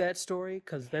gonna make that story?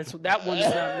 Because that one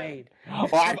is not made.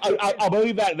 Well, I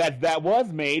believe that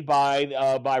was made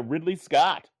by Ridley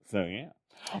Scott. So yeah.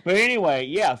 But anyway,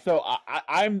 yeah. So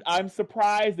I'm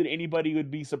surprised that anybody would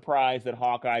be surprised that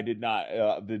Hawkeye did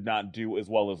not do as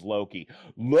well as Loki.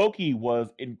 Loki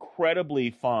was incredibly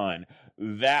fun.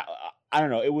 That I don't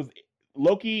know. It was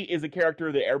Loki is a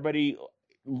character that everybody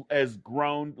has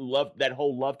grown loved, that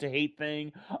whole love to hate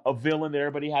thing, a villain that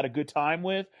everybody had a good time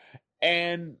with,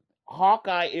 and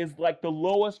Hawkeye is like the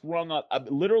lowest rung up.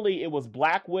 Literally, it was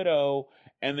Black Widow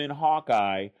and then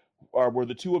Hawkeye were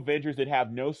the two Avengers that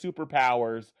have no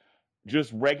superpowers,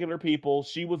 just regular people.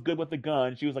 She was good with the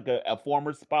gun. She was like a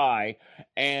former spy,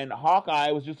 and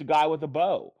Hawkeye was just a guy with a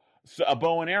bow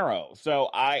and arrow. So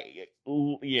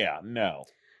yeah, no.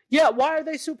 Yeah, why are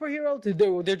they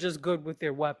superheroes? They're just good with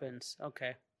their weapons.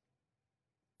 Okay.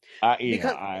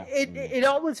 Because it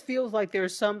always feels like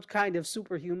there's some kind of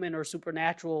superhuman or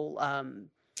supernatural.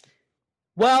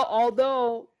 Well,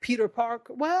 although Peter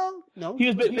Parker, no, he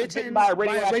was bitten by a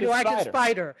radioactive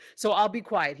spider. So I'll be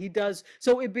quiet. He does.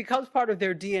 So it becomes part of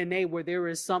their DNA where there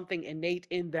is something innate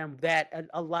in them that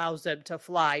allows them to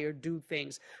fly or do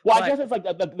things. Well, I guess it's like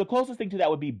the closest thing to that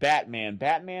would be Batman.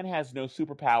 Batman has no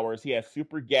superpowers. He has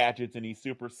super gadgets and he's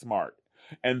super smart.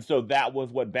 And so that was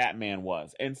what Batman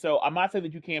was. And so I'm not saying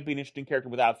that you can't be an interesting character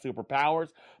without superpowers,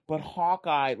 but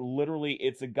Hawkeye, literally,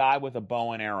 it's a guy with a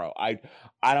bow and arrow. I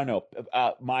don't know.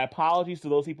 My apologies to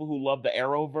those people who love the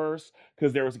Arrowverse,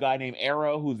 because there was a guy named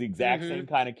Arrow who's the exact same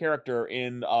kind of character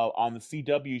in on the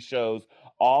CW shows.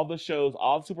 All the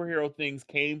superhero things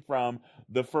came from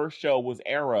the first show was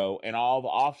Arrow, and all the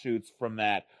offshoots from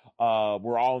that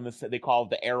we're all in this. They call it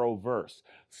the Arrowverse.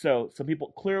 So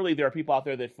clearly there are people out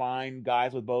there that find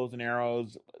guys with bows and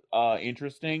arrows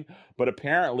interesting, but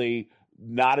apparently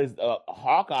not as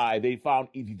Hawkeye. They found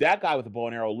that guy with the bow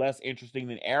and arrow less interesting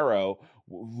than Arrow,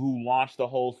 who launched the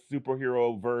whole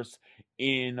superhero verse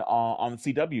on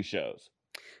the CW shows.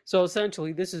 So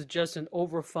essentially, this is just an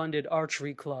overfunded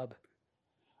archery club.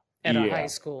 At a high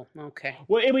school, okay.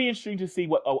 Well, it'll be interesting to see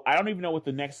what. I don't even know what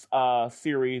the next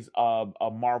series of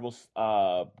Marvel's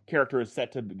character is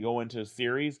set to go into a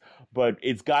series, but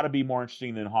it's got to be more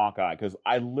interesting than Hawkeye, because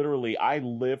I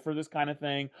live for this kind of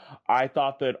thing. I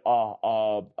thought that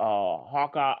Hawkeye,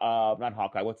 not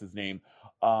Hawkeye, what's his name,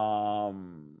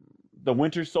 the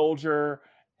Winter Soldier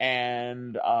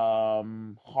and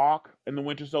Hawk and the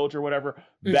Winter Soldier, whatever.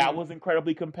 That was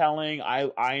incredibly compelling.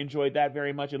 I enjoyed that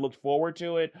very much. I looked forward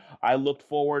to it. I looked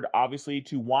forward, obviously,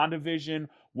 to WandaVision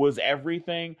was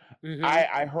everything.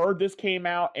 I heard this came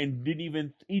out and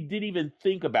didn't even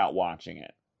think about watching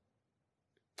it.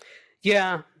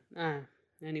 Yeah.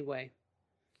 Anyway,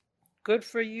 good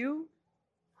for you,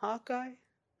 Hawkeye.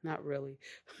 Not really.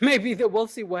 Maybe we'll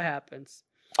see what happens.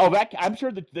 Oh, I'm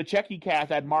sure the Checky cast,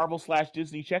 that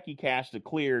Marvel/Disney Checky cast, it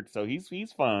cleared, so he's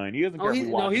fine. He doesn't care if we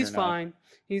watch. No, he's fine.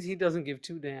 He doesn't give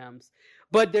two dams.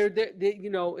 But they're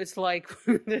it's like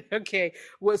okay,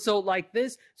 well, so like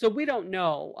this, so we don't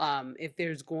know if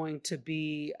there's going to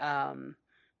be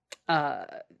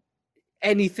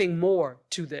anything more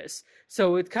to this.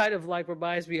 So it kind of like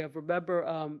reminds me of,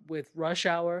 remember with Rush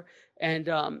Hour and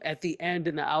at the end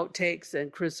in the outtakes,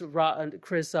 and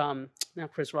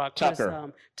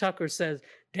Tucker says,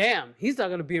 "Damn, he's not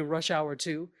going to be in Rush Hour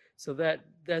 2." So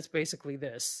that's basically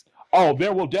this. Oh,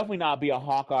 there will definitely not be a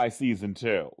Hawkeye season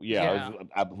 2. Yeah.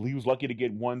 I believe he was lucky to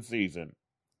get one season.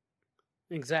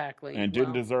 Exactly. And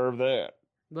didn't deserve that.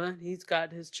 But he's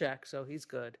got his check, so he's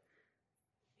good.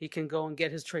 He can go and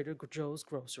get his Trader Joe's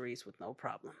groceries with no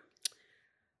problem.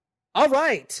 All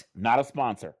right. Not a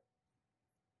sponsor.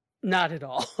 Not at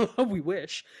all. We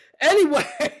wish.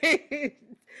 Anyway,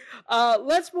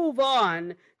 let's move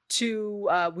on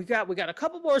to we got a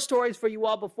couple more stories for you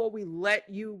all before we let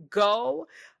you go.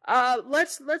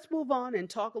 Let's move on and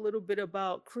talk a little bit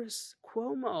about Chris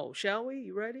Cuomo, shall we?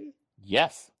 You ready?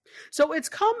 Yes. So it's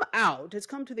come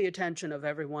to the attention of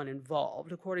everyone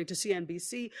involved, according to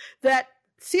CNBC, that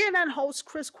CNN host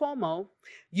Chris Cuomo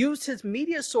used his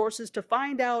media sources to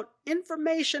find out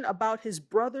information about his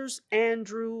brother's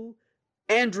Andrew's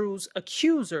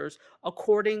accusers,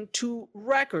 according to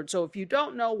records. So if you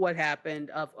don't know what happened,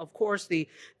 of course, the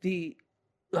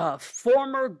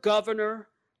former governor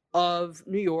of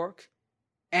New York,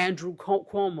 Andrew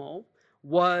Cuomo,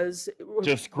 was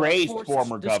disgraced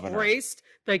former governor.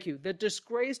 Thank you. The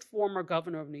disgraced former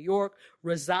governor of New York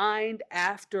resigned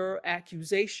after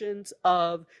accusations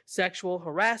of sexual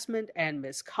harassment and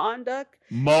misconduct.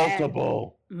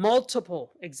 Multiple,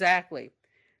 exactly.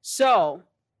 So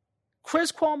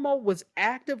Chris Cuomo was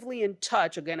actively in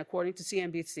touch, again, according to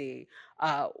CNBC,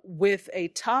 with a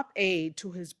top aide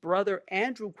to his brother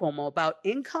Andrew Cuomo about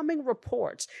incoming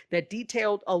reports that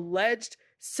detailed alleged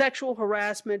sexual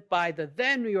harassment by the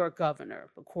then New York governor,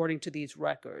 according to these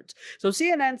records. So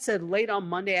CNN said late on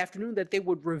Monday afternoon that they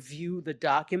would review the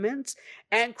documents,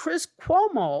 and Chris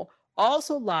Cuomo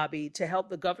also lobbied to help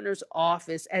the governor's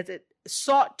office as it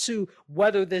sought to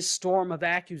weather this storm of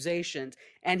accusations,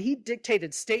 and he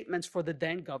dictated statements for the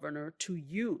then governor to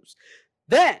use.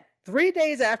 Then, 3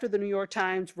 days after the New York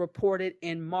Times reported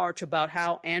in March about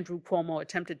how Andrew Cuomo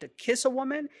attempted to kiss a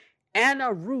woman,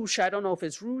 Anna Ruch, I don't know if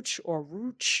it's Ruch or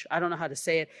Ruch, I don't know how to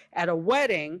say it, at a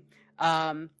wedding,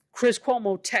 Chris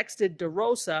Cuomo texted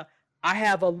DeRosa, "I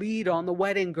have a lead on the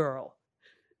wedding girl."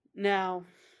 Now,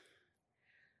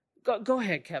 go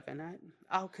ahead, Kevin.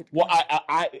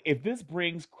 I if this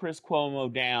brings Chris Cuomo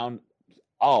down,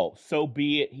 so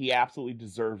be it. He absolutely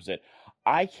deserves it.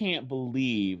 I can't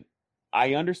believe.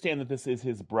 I understand that this is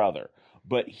his brother,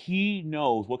 but he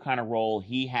knows what kind of role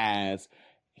he has.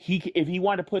 If he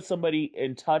wanted to put somebody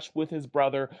in touch with his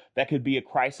brother that could be a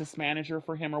crisis manager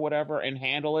for him or whatever and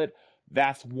handle it,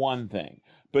 that's one thing.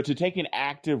 But to take an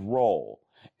active role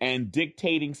and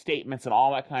dictating statements and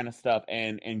all that kind of stuff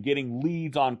and getting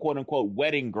leads on quote unquote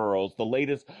wedding girls, the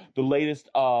latest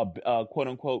quote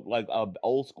unquote like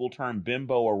old school term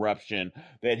bimbo eruption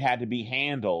that had to be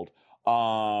handled.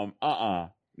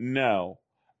 No.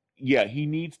 Yeah, he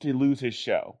needs to lose his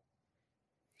show.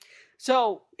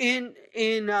 So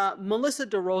Melissa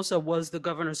DeRosa was the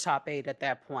governor's top aide at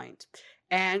that point.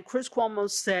 And Chris Cuomo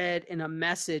said in a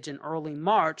message in early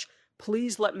March,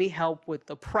 "Please let me help with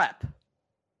the prep."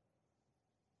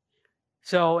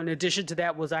 So in addition to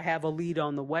that was, "I have a lead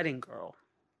on the wedding girl."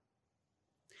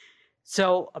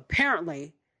 So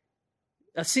apparently,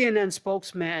 a CNN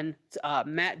spokesman,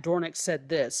 Matt Dornick, said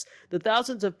this: "The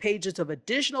thousands of pages of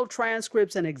additional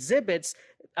transcripts and exhibits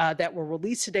that were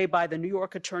released today by the New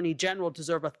York Attorney General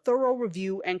deserve a thorough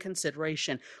review and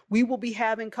consideration. We will be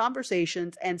having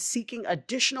conversations and seeking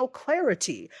additional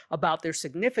clarity about their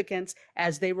significance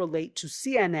as they relate to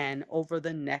CNN over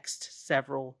the next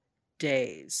several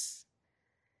days."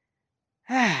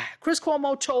 Chris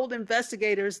Cuomo told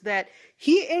investigators that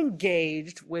he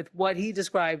engaged with what he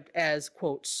described as,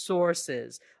 quote,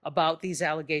 sources about these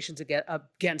allegations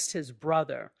against his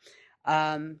brother.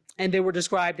 And they were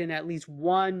described in at least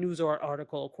one news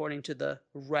article, according to the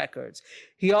records.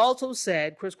 Chris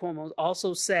Cuomo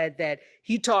also said that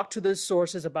he talked to the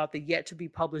sources about the yet to be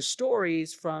published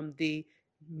stories from the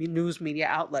news media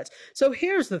outlets. So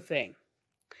here's the thing.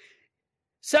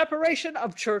 Separation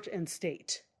of church and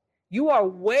state. You are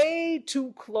way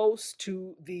too close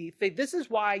to the thing. This is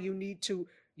why you need to,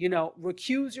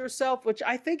 recuse yourself, which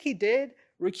I think he did.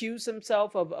 Recuse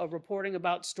himself of reporting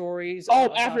about stories.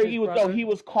 After he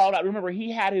was called out. Remember,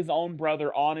 he had his own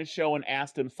brother on his show and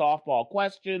asked him softball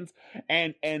questions,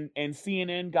 and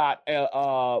CNN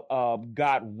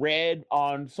got read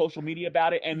on social media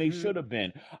about it, and they should have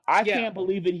been. I can't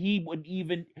believe that he would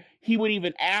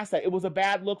even ask that. It was a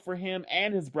bad look for him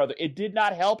and his brother. It did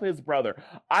not help his brother.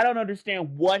 I don't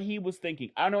understand what he was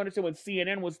thinking. I don't understand what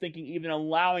CNN was thinking, even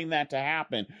allowing that to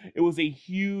happen. It was a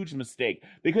huge mistake.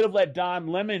 They could have let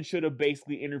Don Lemon should have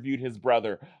basically interviewed his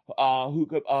brother,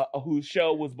 whose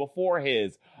show was before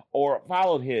his or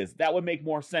followed his. That would make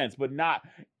more sense, but not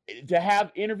to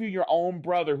have interview your own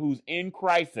brother who's in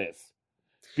crisis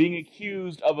being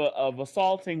accused of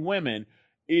assaulting women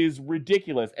is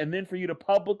ridiculous. And then for you to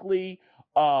publicly,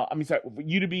 for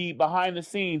you to be behind the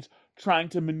scenes trying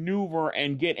to maneuver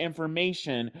and get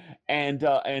information and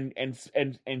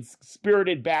spirit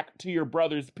it back to your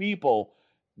brother's people,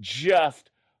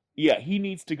 he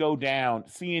needs to go down.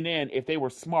 CNN, if they were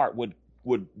smart, would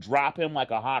drop him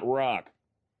like a hot rock.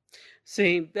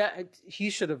 See, that he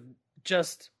should have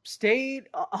just stayed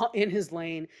in his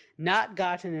lane, not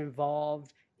gotten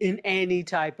involved in any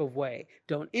type of way.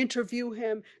 Don't interview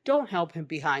him. Don't help him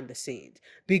behind the scenes.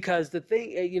 Because the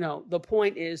thing, the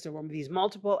point is there were these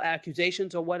multiple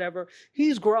accusations or whatever.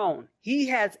 He's grown. He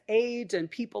has aides and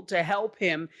people to help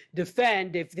him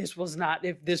defend if this was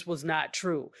not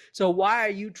true. So why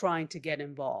are you trying to get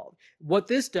involved? What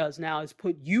this does now is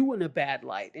put you in a bad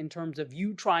light in terms of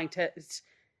you trying to.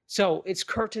 So it's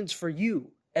curtains for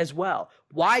you as well.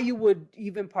 Why you would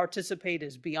even participate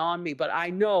is beyond me. But I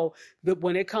know that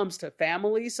when it comes to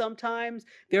families, sometimes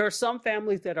there are some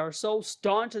families that are so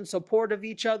staunch and supportive of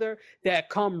each other that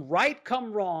come right,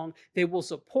 come wrong, they will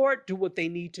support, do what they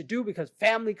need to do because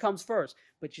family comes first.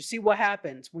 But you see what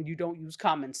happens when you don't use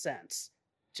common sense.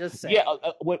 Just saying. Yeah,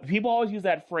 what people always use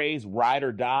that phrase, ride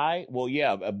or die. Well,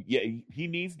 he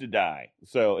needs to die.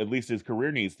 So at least his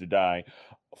career needs to die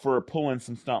for pulling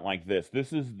some stunt like this.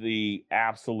 This is the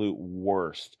absolute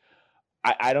worst.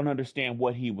 I don't understand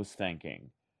what he was thinking.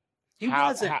 He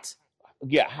wasn't.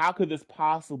 How could this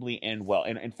possibly end well?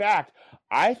 And in fact,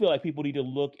 I feel like people need to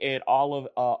look at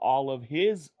all of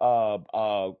his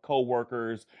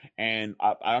co-workers and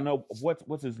I don't know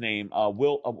what's his name,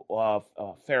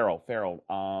 Farrell,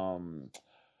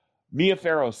 Mia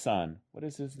Farrow's son. What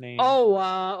is his name?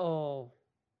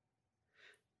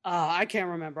 I can't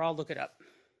remember. I'll look it up.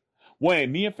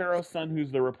 Mia Farrow's son,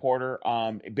 who's the reporter,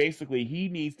 basically he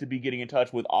needs to be getting in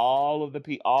touch with all of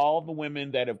the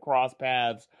women that have crossed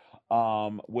paths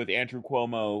with Andrew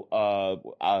Cuomo,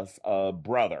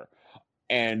 brother.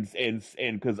 And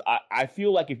because I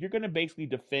feel like if you're going to basically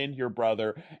defend your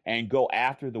brother and go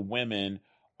after the women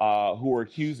who are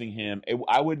accusing him,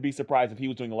 I wouldn't be surprised if he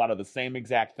was doing a lot of the same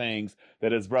exact things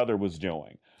that his brother was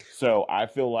doing. So I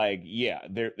feel like,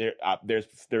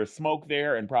 there's smoke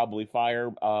there and probably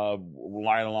fire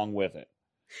right along with it.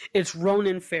 It's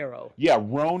Ronan Farrow. Yeah,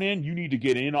 Ronan, you need to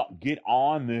get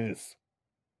on this.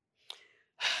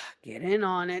 Get in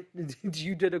on it.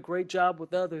 You did a great job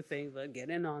with other things, but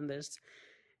get in on this.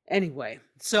 Anyway,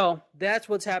 so that's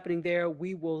what's happening there.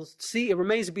 We will see. It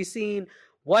remains to be seen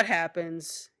what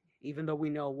happens, even though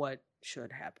we know what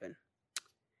should happen.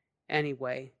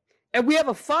 Anyway, and we have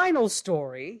a final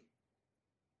story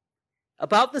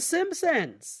about The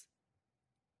Simpsons.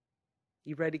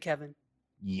 You ready, Kevin?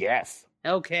 Yes.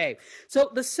 Okay. So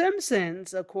The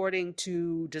Simpsons, according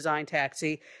to Design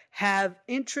Taxi, have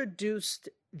introduced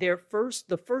the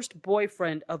first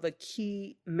boyfriend of a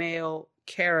key male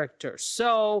character.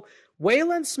 So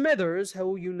Waylon Smithers,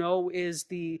 who you know is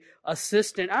the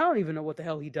assistant, I don't even know what the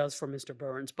hell he does for Mr.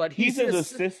 Burns, but he's his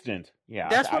assistant. Yeah,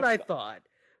 that's what I thought.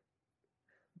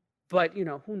 But,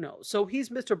 who knows? So he's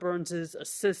Mr. Burns'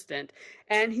 assistant,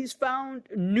 and he's found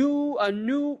a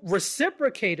new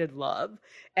reciprocated love,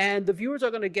 and the viewers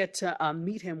are going to get to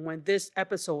meet him when this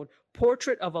episode,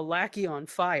 Portrait of a Lackey on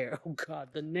Fire, oh God,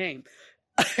 the name,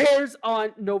 airs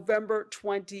on November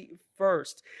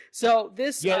 21st. So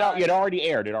this... it already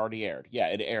aired. Yeah,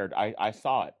 it aired. I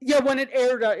saw it. Yeah, when it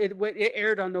aired, it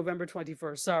aired on November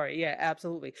 21st. Sorry. Yeah,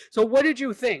 absolutely. So what did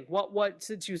you think?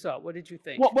 Since you saw it, what did you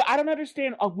think? Well, I don't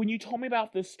understand. When you told me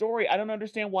about this story, I don't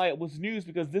understand why it was news,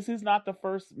 because this is not the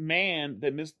first man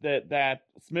that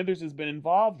Smithers has been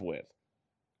involved with.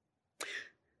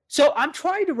 So I'm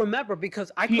trying to remember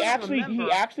because he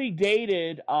actually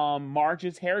dated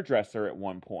Marge's hairdresser at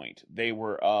one point. They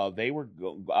were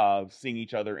seeing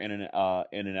each other in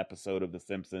an episode of The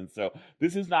Simpsons. So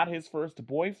this is not his first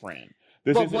boyfriend.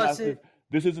 This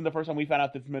isn't the first time we found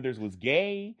out that Smithers was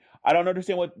gay. I don't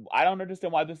understand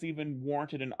why this even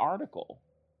warranted an article.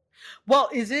 Well,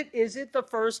 is it the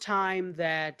first time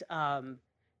that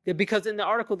because in the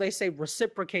article they say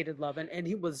reciprocated love and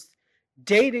he was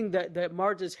dating the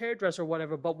Marge's hairdresser or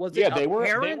whatever, but was it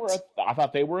apparent? I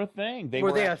thought they were a thing.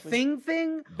 Were they a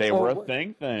thing? They were a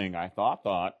thing. I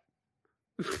thought.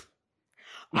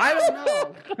 I don't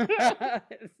know.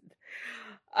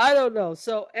 I don't know.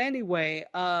 So anyway,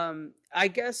 I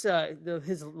guess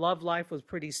his love life was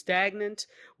pretty stagnant,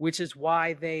 which is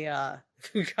why they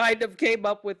kind of came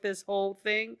up with this whole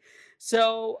thing.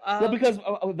 So because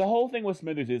the whole thing with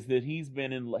Smithers is that he's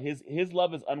been in his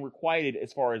love is unrequited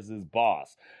as far as his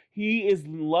boss. he is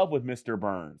in love with Mr.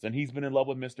 Burns, and he's been in love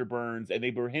with Mr. Burns, and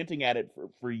they were hinting at it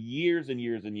for years and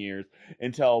years and years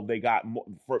until they got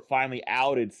finally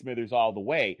outed Smithers all the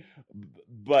way.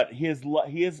 But he's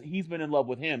been in love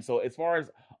with him. So as far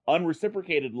as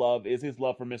unreciprocated love is his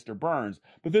love for Mr. Burns,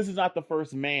 but this is not the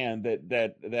first man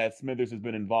that Smithers has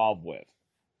been involved with.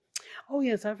 Oh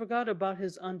yes, I forgot about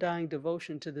his undying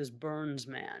devotion to this Burns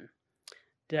man.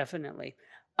 Definitely.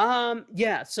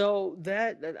 Yeah, so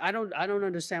that I don't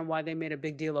understand why they made a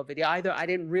big deal of it. Either I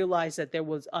didn't realize that there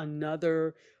was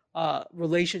another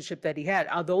relationship that he had.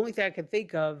 The only thing I could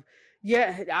think of,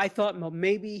 yeah, I thought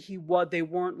maybe they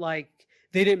weren't like,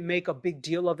 they didn't make a big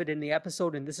deal of it in the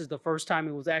episode, and this is the first time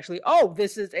it was actually, oh,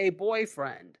 this is a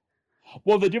boyfriend.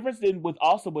 Well, the difference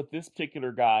with this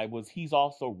particular guy was he's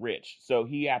also rich. So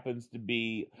he happens to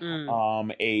be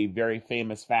a very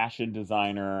famous fashion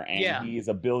designer, and he's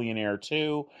a billionaire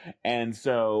too. And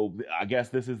so I guess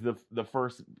this is the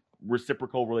first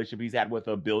reciprocal relationship he's had with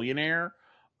a billionaire.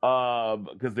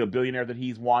 Because the billionaire that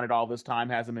he's wanted all this time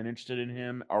hasn't been interested in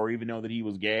him or even know that he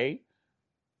was gay.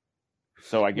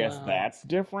 So I guess that's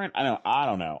different. I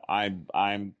don't know.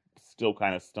 I'm still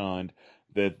kind of stunned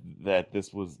that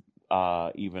this was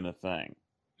even a thing.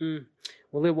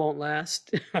 Well, it won't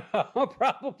last.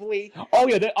 Probably. Oh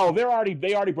yeah. They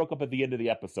already broke up at the end of the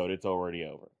episode. It's already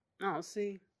over. Oh,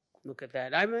 see, look at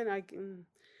that. I mean,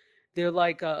 they're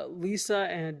like Lisa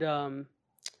and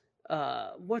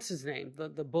what's his name?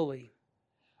 The bully.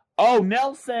 Oh,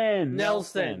 Nelson.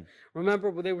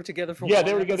 Remember they were together for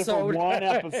they were together for one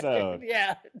episode.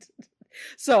 Yeah.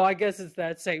 So I guess it's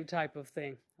that same type of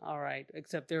thing. All right,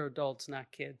 except they're adults,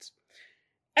 not kids.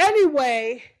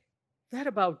 Anyway, that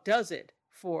about does it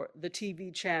for the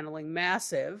TV channeling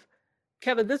massive.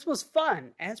 Kevin, this was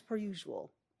fun, as per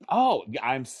usual. Oh,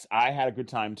 I had a good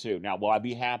time too. Now, will I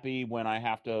be happy when I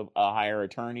have to hire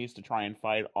attorneys to try and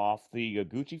fight off the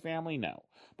Gucci family? No.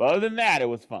 But other than that, it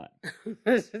was fun.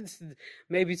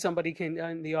 Maybe somebody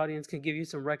in the audience can give you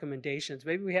some recommendations.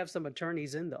 Maybe we have some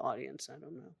attorneys in the audience. I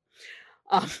don't know.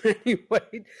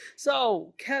 Anyway,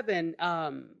 so Kevin,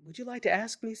 would you like to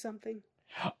ask me something?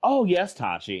 Oh yes,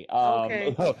 Tachi.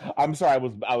 Okay. I'm sorry,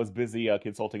 I was busy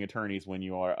consulting attorneys when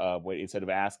you are instead of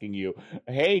asking you,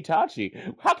 hey Tachi,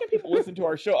 how can people listen to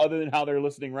our show other than how they're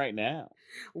listening right now?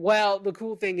 Well, the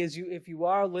cool thing is if you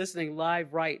are listening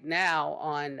live right now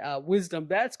on Wisdom,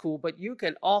 that's cool. But you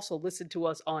can also listen to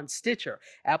us on Stitcher,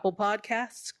 Apple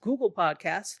Podcasts, Google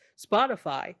Podcasts,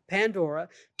 Spotify, Pandora,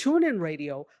 TuneIn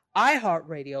Radio,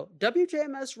 iHeartRadio,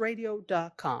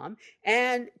 WJMSradio.com,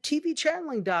 and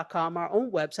TVChanneling.com, our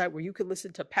own website where you can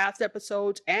listen to past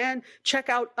episodes and check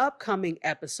out upcoming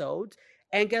episodes.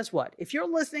 And guess what? If you're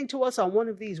listening to us on one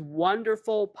of these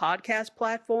wonderful podcast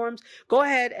platforms, go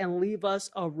ahead and leave us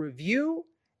a review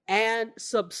and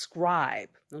subscribe,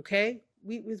 okay?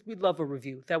 We'd love a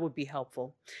review. That would be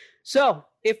helpful. So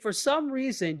if for some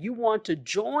reason you want to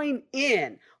join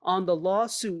in on the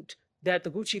lawsuit that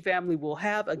the Gucci family will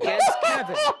have against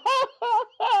Kevin,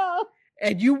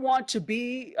 and you want to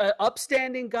be an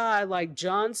upstanding guy like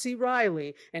John C.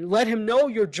 Reilly and let him know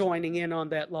you're joining in on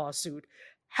that lawsuit,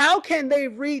 how can they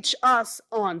reach us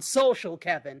on social,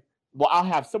 Kevin? Well, I'll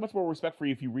have so much more respect for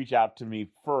you if you reach out to me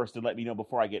first and let me know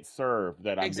before I get served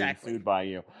that I'm being sued by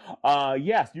you.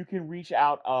 Yes, you can reach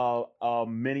out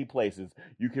many places.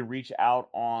 You can reach out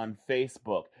on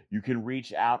Facebook. You can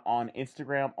reach out on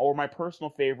Instagram or my personal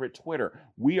favorite, Twitter.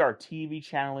 We are TV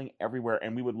channeling everywhere,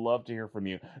 and we would love to hear from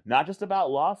you. Not just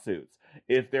about lawsuits.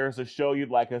 If there's a show you'd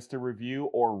like us to review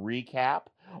or recap,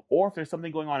 or if there's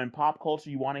something going on in pop culture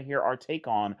you want to hear our take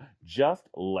on, just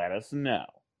let us know.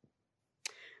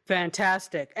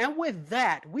 Fantastic. And with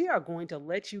that, we are going to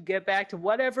let you get back to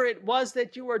whatever it was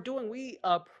that you are doing. We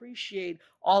appreciate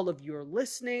all of your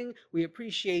listening. We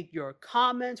appreciate your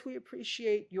comments. We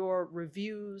appreciate your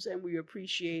reviews, and we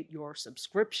appreciate your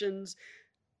subscriptions.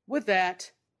 With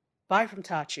that, bye from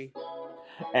Tachi.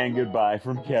 And goodbye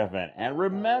from Kevin. And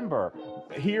remember,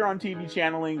 here on TV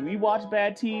Channeling, we watch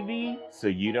bad TV so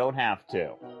you don't have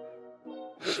to.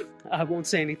 I won't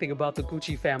say anything about the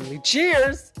Gucci family.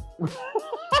 Cheers!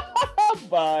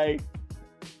 Bye.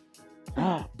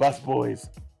 Bus boys.